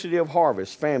scarcity of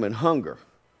harvest, famine, hunger.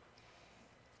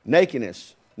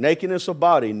 Nakedness nakedness of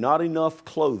body, not enough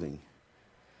clothing,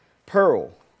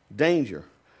 peril, danger,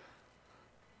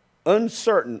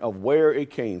 uncertain of where it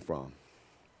came from.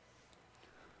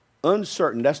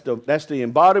 Uncertain, that's the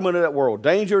embodiment of that word.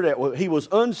 Danger, that he was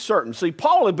uncertain. See,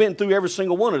 Paul had been through every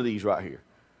single one of these right here.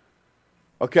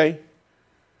 Okay?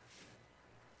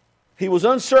 He was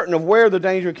uncertain of where the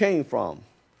danger came from.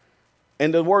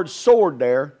 And the word sword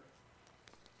there,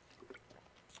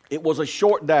 it was a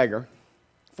short dagger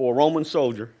for a Roman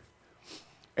soldier,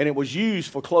 and it was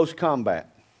used for close combat.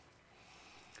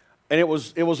 And it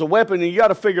was a weapon, and you got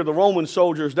to figure the Roman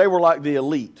soldiers, they were like the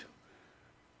elite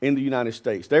in the United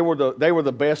States. They were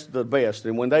the best of the best.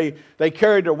 And when they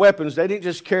carried their weapons, they didn't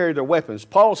just carry their weapons.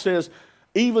 Paul says,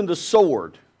 even the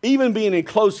sword, even being in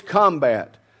close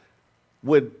combat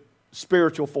with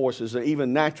spiritual forces and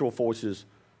even natural forces,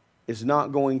 is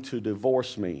not going to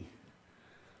divorce me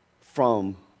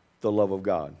from the love of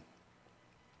God.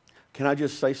 Can I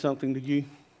just say something to you?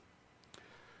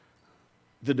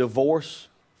 The divorce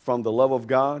from the love of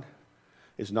God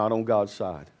is not on God's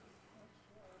side.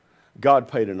 God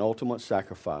paid an ultimate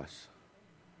sacrifice.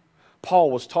 Paul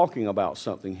was talking about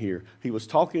something here. He was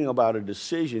talking about a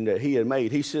decision that he had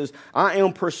made. He says, I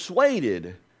am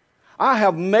persuaded. I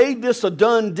have made this a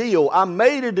done deal. I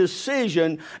made a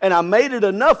decision, and I made it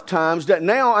enough times that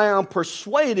now I am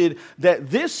persuaded that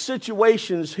this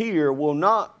situations here will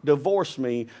not divorce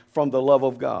me from the love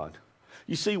of God.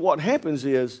 You see, what happens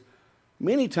is,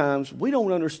 many times we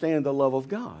don't understand the love of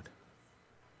God.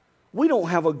 We don't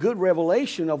have a good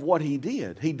revelation of what He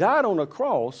did. He died on a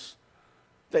cross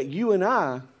that you and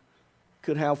I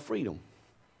could have freedom.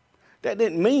 That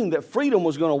didn't mean that freedom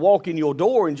was going to walk in your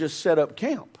door and just set up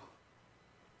camp.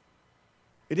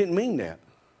 It didn't mean that.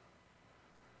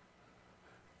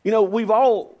 You know, we've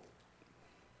all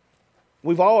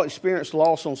experienced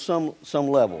loss on some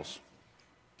levels.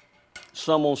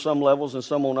 Some on some levels and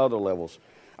some on other levels.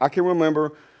 I can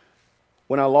remember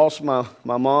when I lost my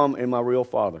mom and my real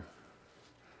father.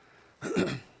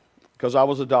 Because I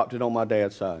was adopted on my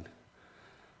dad's side.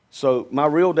 So my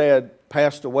real dad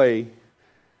passed away,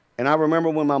 and I remember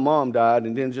when my mom died,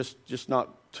 and then just not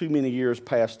too many years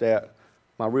past that,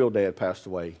 my real dad passed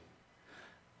away.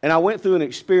 And I went through an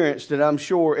experience that I'm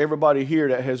sure everybody here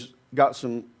that has got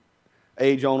some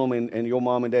age on them, and your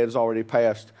mom and dad has already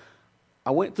passed.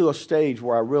 I went through a stage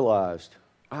where I realized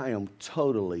I am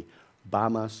totally by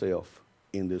myself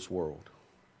in this world.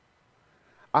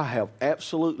 I have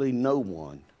absolutely no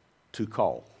one to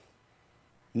call.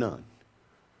 None.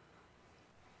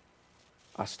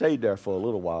 I stayed there for a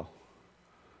little while,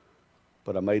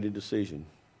 but I made a decision.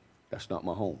 That's not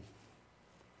my home.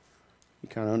 You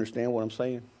kind of understand what I'm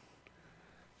saying?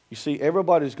 You see,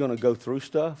 everybody's going to go through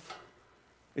stuff.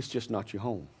 It's just not your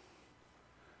home.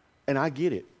 And I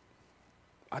get it.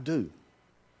 I do.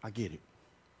 I get it.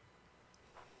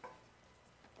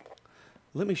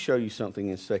 Let me show you something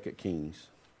in 2 Kings.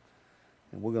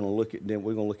 And we're going to look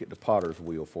at the potter's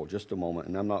wheel for just a moment,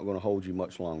 and I'm not going to hold you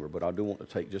much longer, but I do want to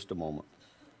take just a moment.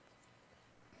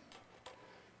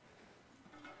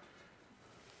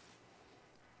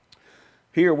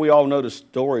 Here we all know the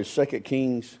story of 2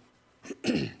 Kings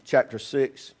chapter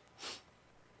 6,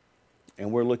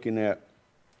 and we're looking at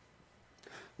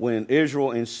when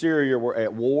Israel and Syria were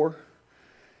at war,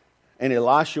 and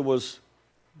Elisha was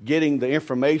getting the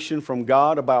information from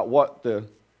God about what the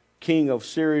king of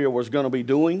Syria was going to be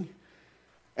doing.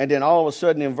 And then all of a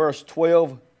sudden in verse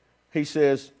 12, he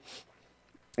says,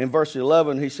 in verse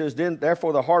 11, he says, then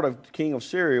therefore the heart of the king of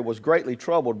Syria was greatly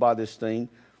troubled by this thing.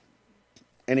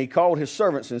 And he called his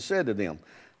servants and said to them,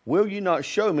 will you not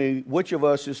show me which of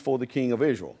us is for the king of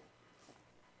Israel?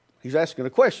 He's asking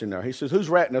a question there. He says, who's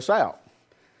ratting us out?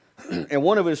 And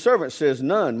one of his servants says,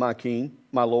 none, my king,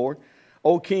 my lord.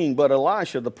 O king, but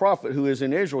Elisha, the prophet who is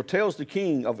in Israel, tells the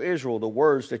king of Israel the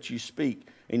words that you speak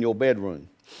in your bedroom.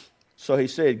 So he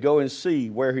said, go and see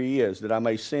where he is, that I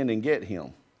may send and get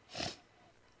him.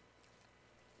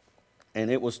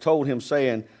 And it was told him,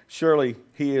 saying, surely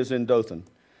he is in Dothan.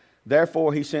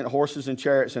 Therefore he sent horses and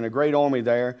chariots and a great army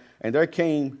there, and there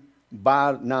came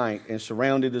by night and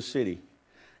surrounded the city.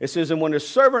 It says, and when the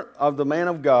servant of the man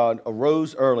of God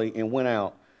arose early and went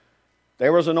out,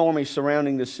 there was an army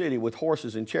surrounding the city with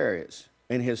horses and chariots.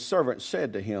 And his servant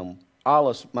said to him,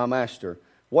 Alas, my master,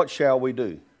 what shall we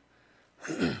do?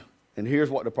 And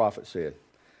here's what the prophet said.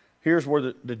 Here's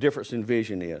where the difference in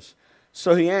vision is.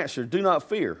 So he answered, do not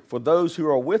fear, for those who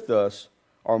are with us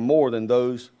are more than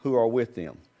those who are with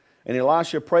them. And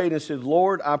Elisha prayed and said,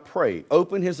 Lord, I pray,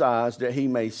 open his eyes that he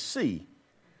may see.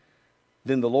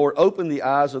 Then the Lord opened the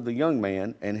eyes of the young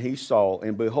man, and he saw,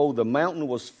 and behold, the mountain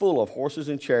was full of horses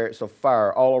and chariots of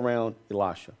fire all around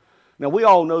Elisha. Now, we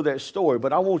all know that story,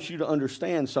 but I want you to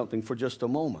understand something for just a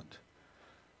moment.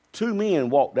 Two men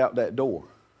walked out that door,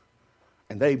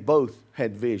 and they both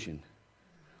had vision.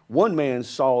 One man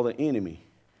saw the enemy.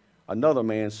 Another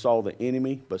man saw the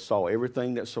enemy, but saw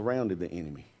everything that surrounded the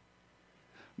enemy.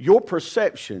 Your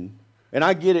perception, and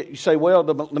I get it, you say, well,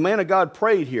 the man of God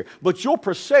prayed here, but your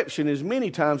perception is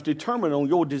many times determined on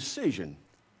your decision.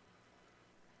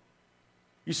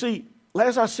 You see,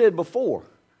 as I said before,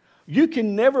 you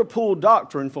can never pull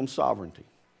doctrine from sovereignty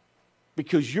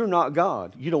because you're not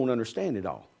God. You don't understand it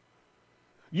all.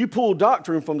 You pull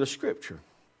doctrine from the Scripture.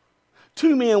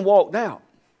 Two men walked out.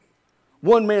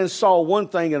 One man saw one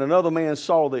thing and another man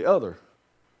saw the other.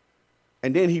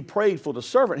 And then he prayed for the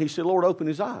servant. He said, Lord, open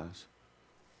his eyes.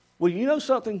 Well, you know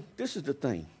something? This is the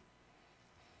thing.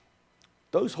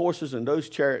 Those horses and those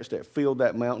chariots that filled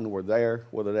that mountain were there,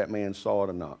 whether that man saw it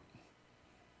or not.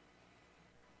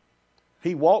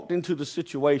 He walked into the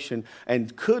situation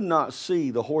and could not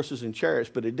see the horses and chariots,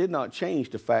 but it did not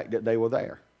change the fact that they were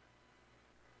there.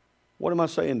 What am I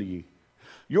saying to you?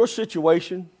 Your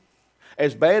situation,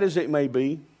 as bad as it may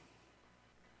be,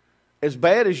 as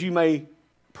bad as you may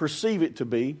perceive it to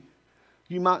be,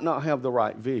 you might not have the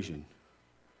right vision.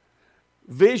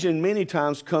 Vision many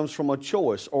times comes from a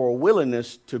choice or a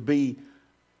willingness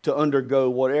to undergo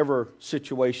whatever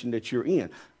situation that you're in.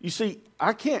 You see,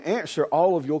 I can't answer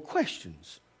all of your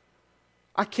questions.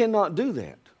 I cannot do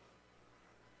that.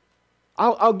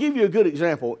 I'll give you a good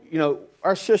example. You know,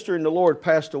 our sister in the Lord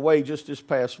passed away just this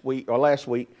past week, or last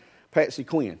week, Patsy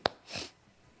Quinn.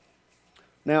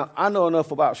 Now, I know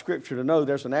enough about Scripture to know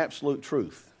there's an absolute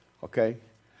truth, okay?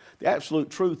 The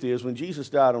absolute truth is when Jesus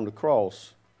died on the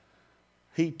cross,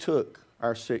 He took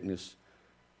our sickness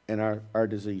and our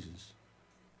diseases,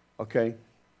 okay?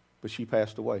 But she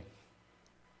passed away.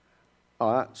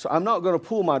 All right, so I'm not going to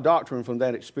pull my doctrine from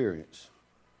that experience.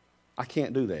 I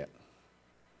can't do that.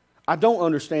 I don't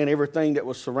understand everything that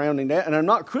was surrounding that, and I'm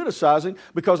not criticizing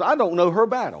because I don't know her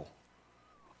battle.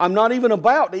 I'm not even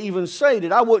about to even say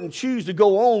that I wouldn't choose to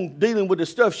go on dealing with the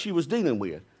stuff she was dealing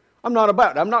with. I'm not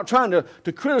about that. I'm not trying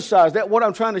to criticize that. What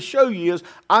I'm trying to show you is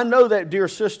I know that dear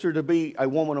sister to be a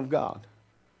woman of God.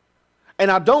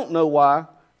 And I don't know why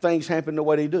things happen the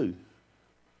way they do.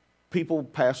 People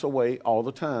pass away all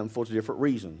the time for different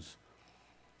reasons.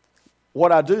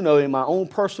 What I do know in my own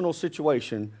personal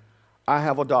situation, I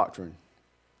have a doctrine.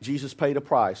 Jesus paid a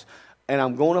price. And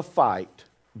I'm going to fight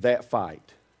that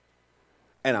fight.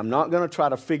 And I'm not going to try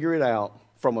to figure it out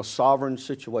from a sovereign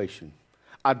situation.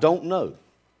 I don't know.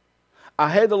 I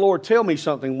had the Lord tell me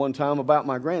something one time about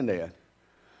my granddad.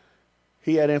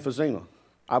 He had emphysema.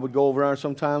 I would go over there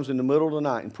sometimes in the middle of the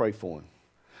night and pray for him.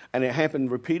 And it happened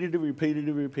repetitive,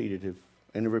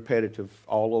 and repetitive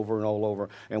all over and all over.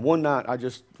 And one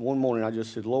morning I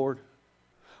just said, Lord,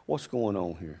 what's going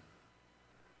on here?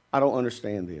 I don't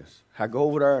understand this. I go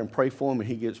over there and pray for him and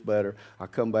he gets better. I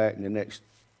come back in the next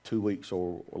 2 weeks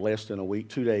or less than a week,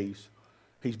 2 days,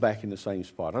 he's back in the same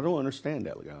spot. I don't understand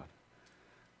that, God.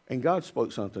 And God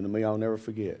spoke something to me I'll never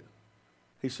forget.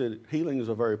 He said, healing is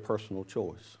a very personal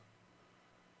choice.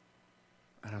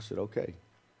 And I said, okay.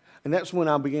 And that's when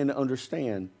I began to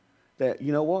understand that,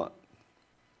 you know what?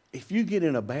 If you get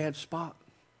in a bad spot,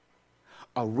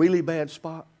 a really bad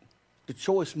spot, the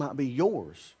choice might be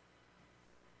yours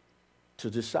to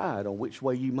decide on which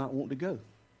way you might want to go.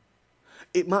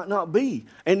 It might not be.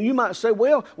 And you might say,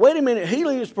 well, wait a minute,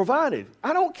 healing is provided.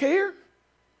 I don't care.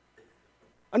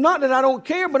 Not that I don't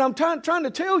care, but I'm trying to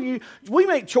tell you, we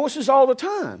make choices all the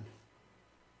time.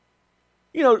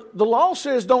 You know, the law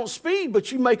says don't speed,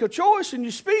 but you make a choice and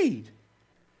you speed.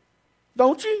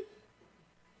 Don't you?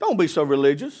 Don't be so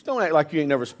religious. Don't act like you ain't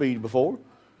never speeded before.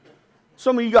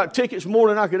 Some of you got tickets more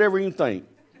than I could ever even think.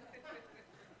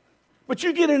 But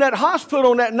you get in that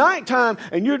hospital on that nighttime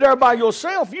and you're there by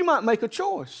yourself, you might make a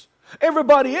choice.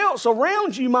 Everybody else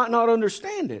around you might not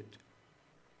understand it.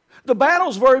 The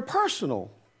battle's very personal.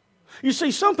 You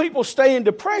see, some people stay in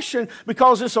depression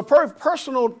because it's a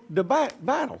personal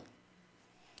battle.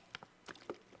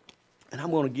 And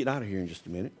I'm going to get out of here in just a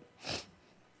minute.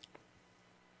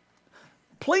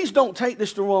 Please don't take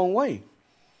this the wrong way.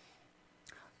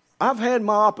 I've had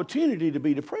my opportunity to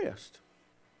be depressed.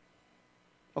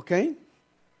 Okay?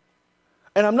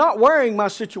 And I'm not wearing my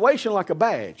situation like a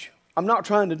badge. I'm not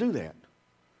trying to do that.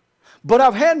 But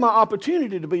I've had my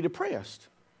opportunity to be depressed.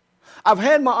 I've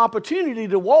had my opportunity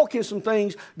to walk in some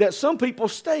things that some people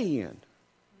stay in.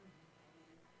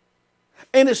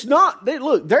 And it's not,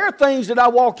 look, there are things that I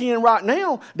walk in right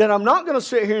now that I'm not going to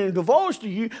sit here and divulge to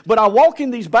you, but I walk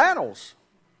in these battles.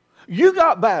 You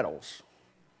got battles.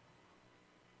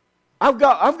 I've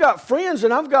got friends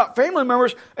and I've got family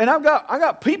members and I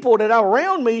got people that are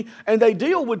around me and they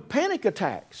deal with panic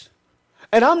attacks.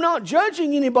 And I'm not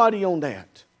judging anybody on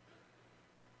that.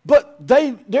 But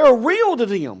they're real to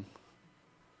them.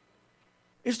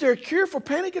 Is there a cure for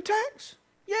panic attacks?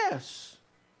 Yes.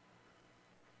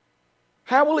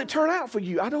 How will it turn out for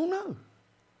you? I don't know.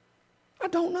 I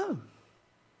don't know.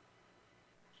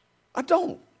 I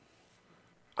don't.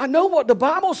 I know what the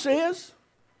Bible says,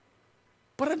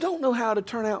 but I don't know how to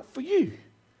turn out for you.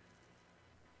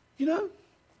 You know,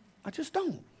 I just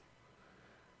don't.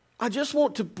 I just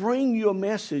want to bring you a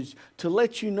message to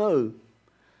let you know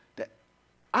that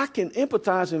I can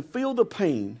empathize and feel the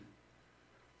pain,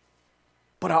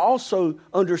 but I also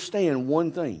understand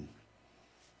one thing.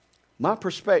 My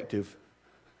perspective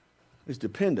is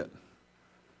dependent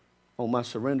on my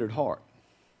surrendered heart.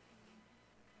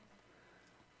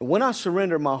 When I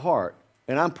surrender my heart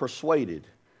and I'm persuaded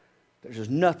that there's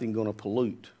nothing going to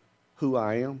pollute who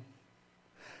I am,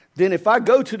 then if I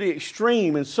go to the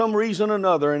extreme in some reason or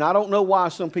another, and I don't know why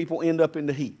some people end up in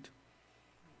the heat.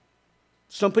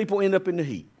 Some people end up in the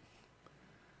heat.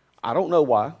 I don't know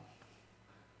why,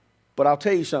 but I'll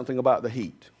tell you something about the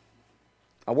heat.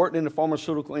 I worked in the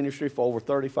pharmaceutical industry for over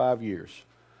 35 years.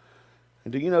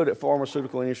 And do you know that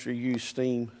pharmaceutical industry use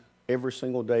steam every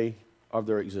single day of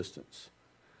their existence?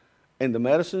 And the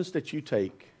medicines that you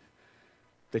take,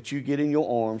 that you get in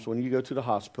your arms when you go to the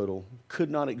hospital, could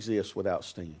not exist without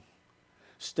steam.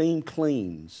 Steam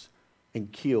cleans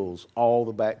and kills all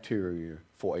the bacteria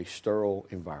for a sterile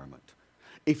environment.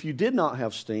 If you did not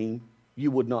have steam,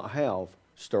 you would not have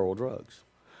sterile drugs,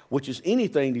 which is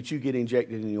anything that you get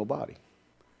injected in your body.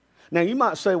 Now you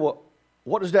might say, well,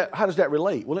 how does that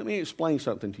relate? Well, let me explain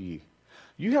something to you.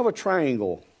 You have a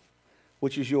triangle,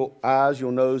 which is your eyes,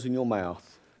 your nose, and your mouth.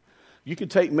 You can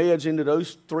take meds into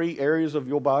those three areas of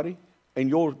your body, and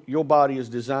your body is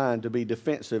designed to be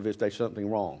defensive if there's something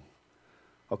wrong.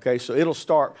 Okay, so it'll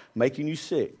start making you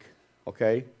sick.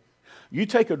 Okay? You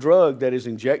take a drug that is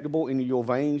injectable into your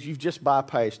veins, you've just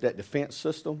bypassed that defense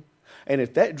system. And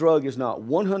if that drug is not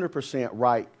 100%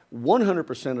 right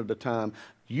 100% of the time,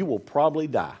 you will probably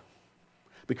die,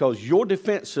 because your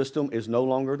defense system is no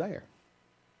longer there.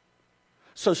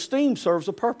 So steam serves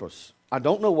a purpose. I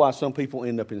don't know why some people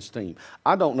end up in steam.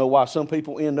 I don't know why some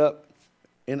people end up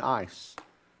in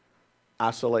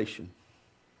isolation.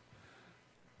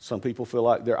 Some people feel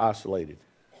like they're isolated,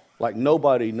 like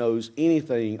nobody knows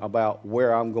anything about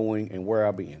where I'm going and where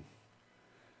I've been.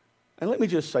 And let me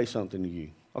just say something to you,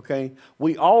 okay?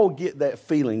 We all get that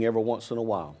feeling every once in a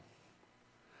while.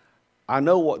 I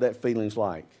know what that feeling's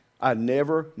like. I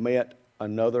never met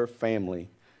another family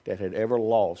that had ever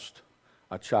lost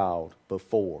a child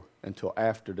before until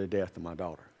after the death of my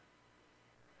daughter.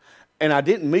 And I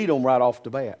didn't meet them right off the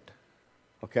bat,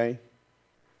 okay?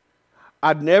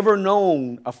 I'd never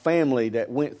known a family that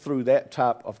went through that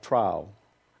type of trial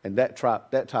and that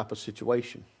type of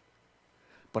situation.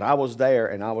 But I was there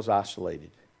and I was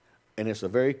isolated. And it's a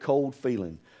very cold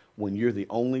feeling when you're the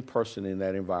only person in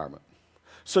that environment.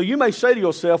 So you may say to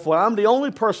yourself, well, I'm the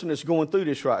only person that's going through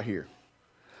this right here.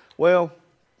 Well,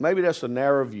 maybe that's a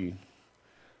narrow view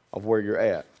of where you're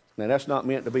at. Now, that's not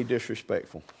meant to be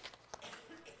disrespectful.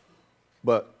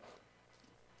 But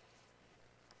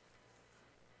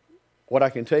what I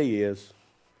can tell you is,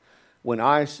 when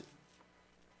ice,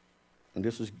 and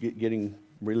this is getting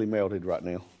really melted right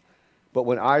now, but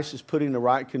when ice is put in the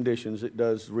right conditions, it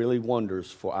does really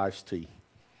wonders for iced tea.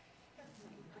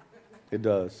 It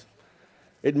does.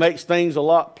 It makes things a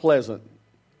lot pleasant.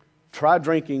 Try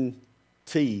drinking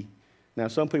tea. Now,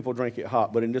 some people drink it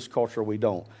hot, but in this culture we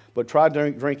don't. But try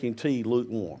drinking tea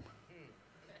lukewarm.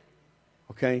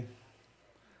 Okay?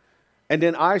 And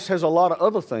then ice has a lot of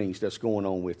other things that's going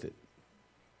on with it.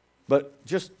 But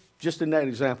just in that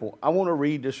example, I want to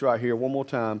read this right here one more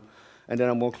time, and then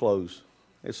I'm going to close.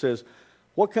 It says,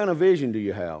 what kind of vision do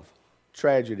you have?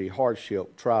 Tragedy,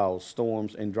 hardship, trials,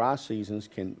 storms, and dry seasons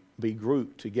can be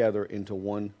grouped together into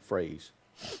one phrase.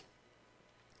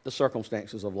 The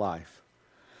circumstances of life.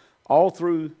 All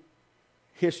through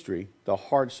history, the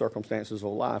hard circumstances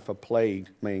of life have plagued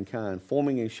mankind,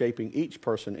 forming and shaping each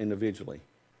person individually.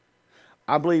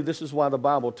 I believe this is why the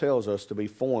Bible tells us to be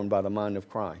formed by the mind of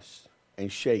Christ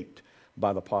and shaped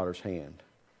by the potter's hand.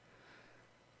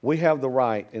 We have the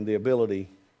right and the ability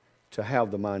to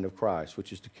have the mind of Christ,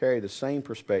 which is to carry the same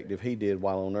perspective he did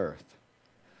while on earth.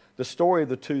 The story of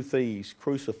the two thieves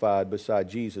crucified beside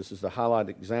Jesus is the highlighted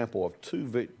example of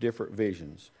two different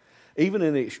visions. Even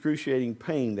in the excruciating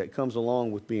pain that comes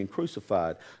along with being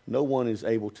crucified, no one is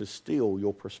able to steal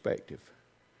your perspective.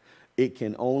 It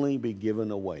can only be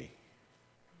given away.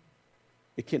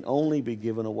 It can only be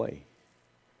given away.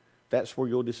 That's where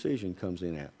your decision comes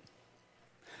in at.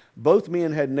 Both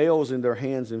men had nails in their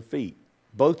hands and feet.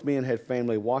 Both men had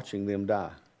family watching them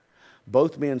die.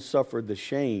 Both men suffered the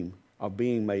shame of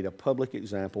being made a public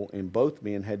example, and both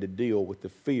men had to deal with the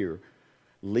fear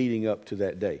leading up to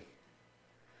that day.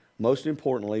 Most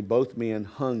importantly, both men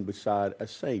hung beside a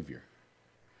Savior,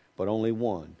 but only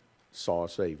one saw a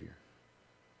Savior.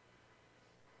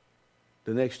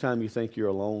 The next time you think you're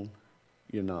alone,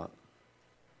 you're not.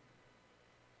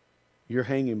 You're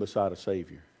hanging beside a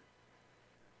Savior.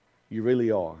 You really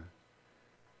are.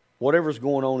 Whatever's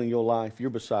going on in your life,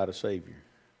 you're beside a Savior.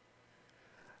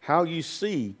 How you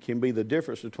see can be the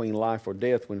difference between life or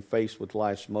death when faced with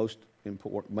life's most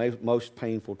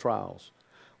painful trials.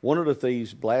 One of the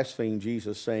thieves blasphemed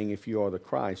Jesus, saying, "If you are the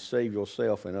Christ, save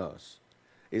yourself and us."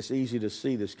 It's easy to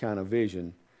see this kind of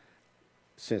vision,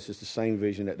 since it's the same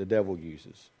vision that the devil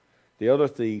uses. The other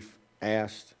thief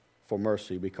asked for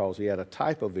mercy because he had a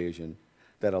type of vision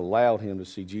that allowed him to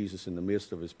see Jesus in the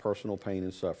midst of his personal pain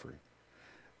and suffering.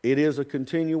 It is a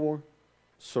continual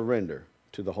surrender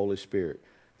to the Holy Spirit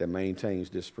that maintains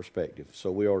this perspective.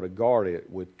 So we are to guard it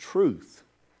with truth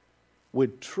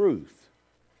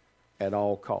at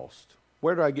all cost.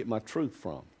 Where do I get my truth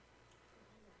from?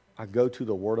 I go to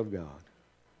the Word of God.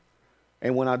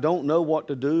 And when I don't know what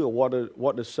to do or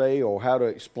what to say or how to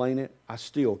explain it, I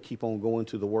still keep on going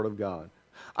to the Word of God.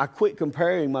 I quit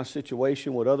comparing my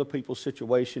situation with other people's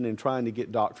situation and trying to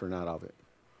get doctrine out of it.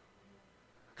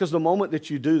 Because the moment that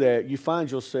you do that, you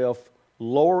find yourself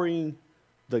lowering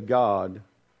the God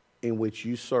in which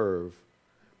you serve,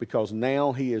 because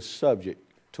now He is subject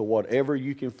to whatever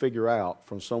you can figure out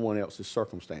from someone else's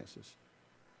circumstances.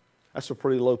 That's a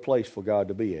pretty low place for God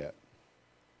to be at.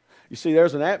 You see,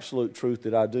 there's an absolute truth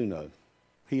that I do know.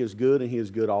 He is good, and He is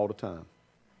good all the time.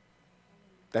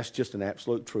 That's just an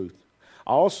absolute truth.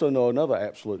 I also know another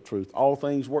absolute truth. All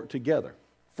things work together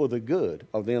for the good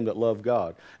of them that love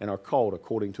God and are called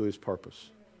according to His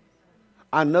purpose.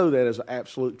 I know that as an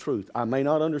absolute truth. I may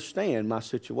not understand my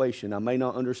situation. I may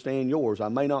not understand yours. I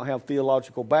may not have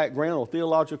theological background or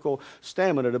theological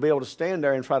stamina to be able to stand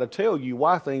there and try to tell you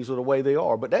why things are the way they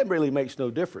are. But that really makes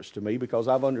no difference to me, because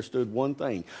I've understood one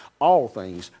thing. All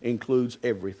things includes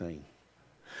everything.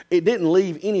 It didn't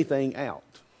leave anything out.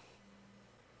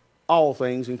 All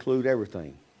things include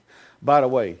everything. By the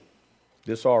way,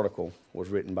 this article was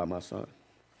written by my son.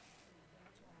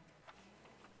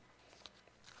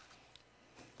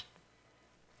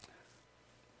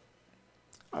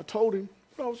 I told him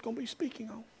what I was going to be speaking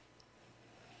on.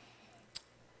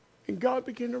 And God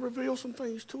began to reveal some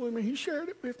things to him, and he shared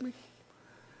it with me.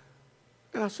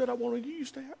 And I said, I want to use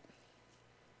that.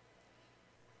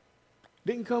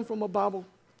 Didn't come from a Bible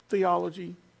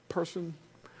theology person,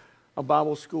 a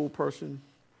Bible school person.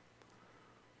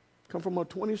 Come from a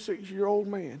 26-year-old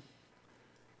man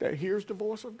that hears the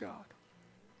voice of God.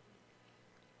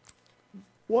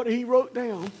 What he wrote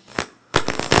down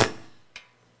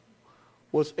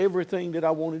was everything that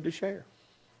I wanted to share.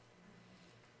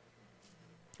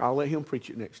 I'll let him preach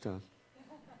it next time.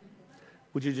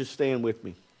 Would you just stand with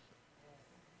me?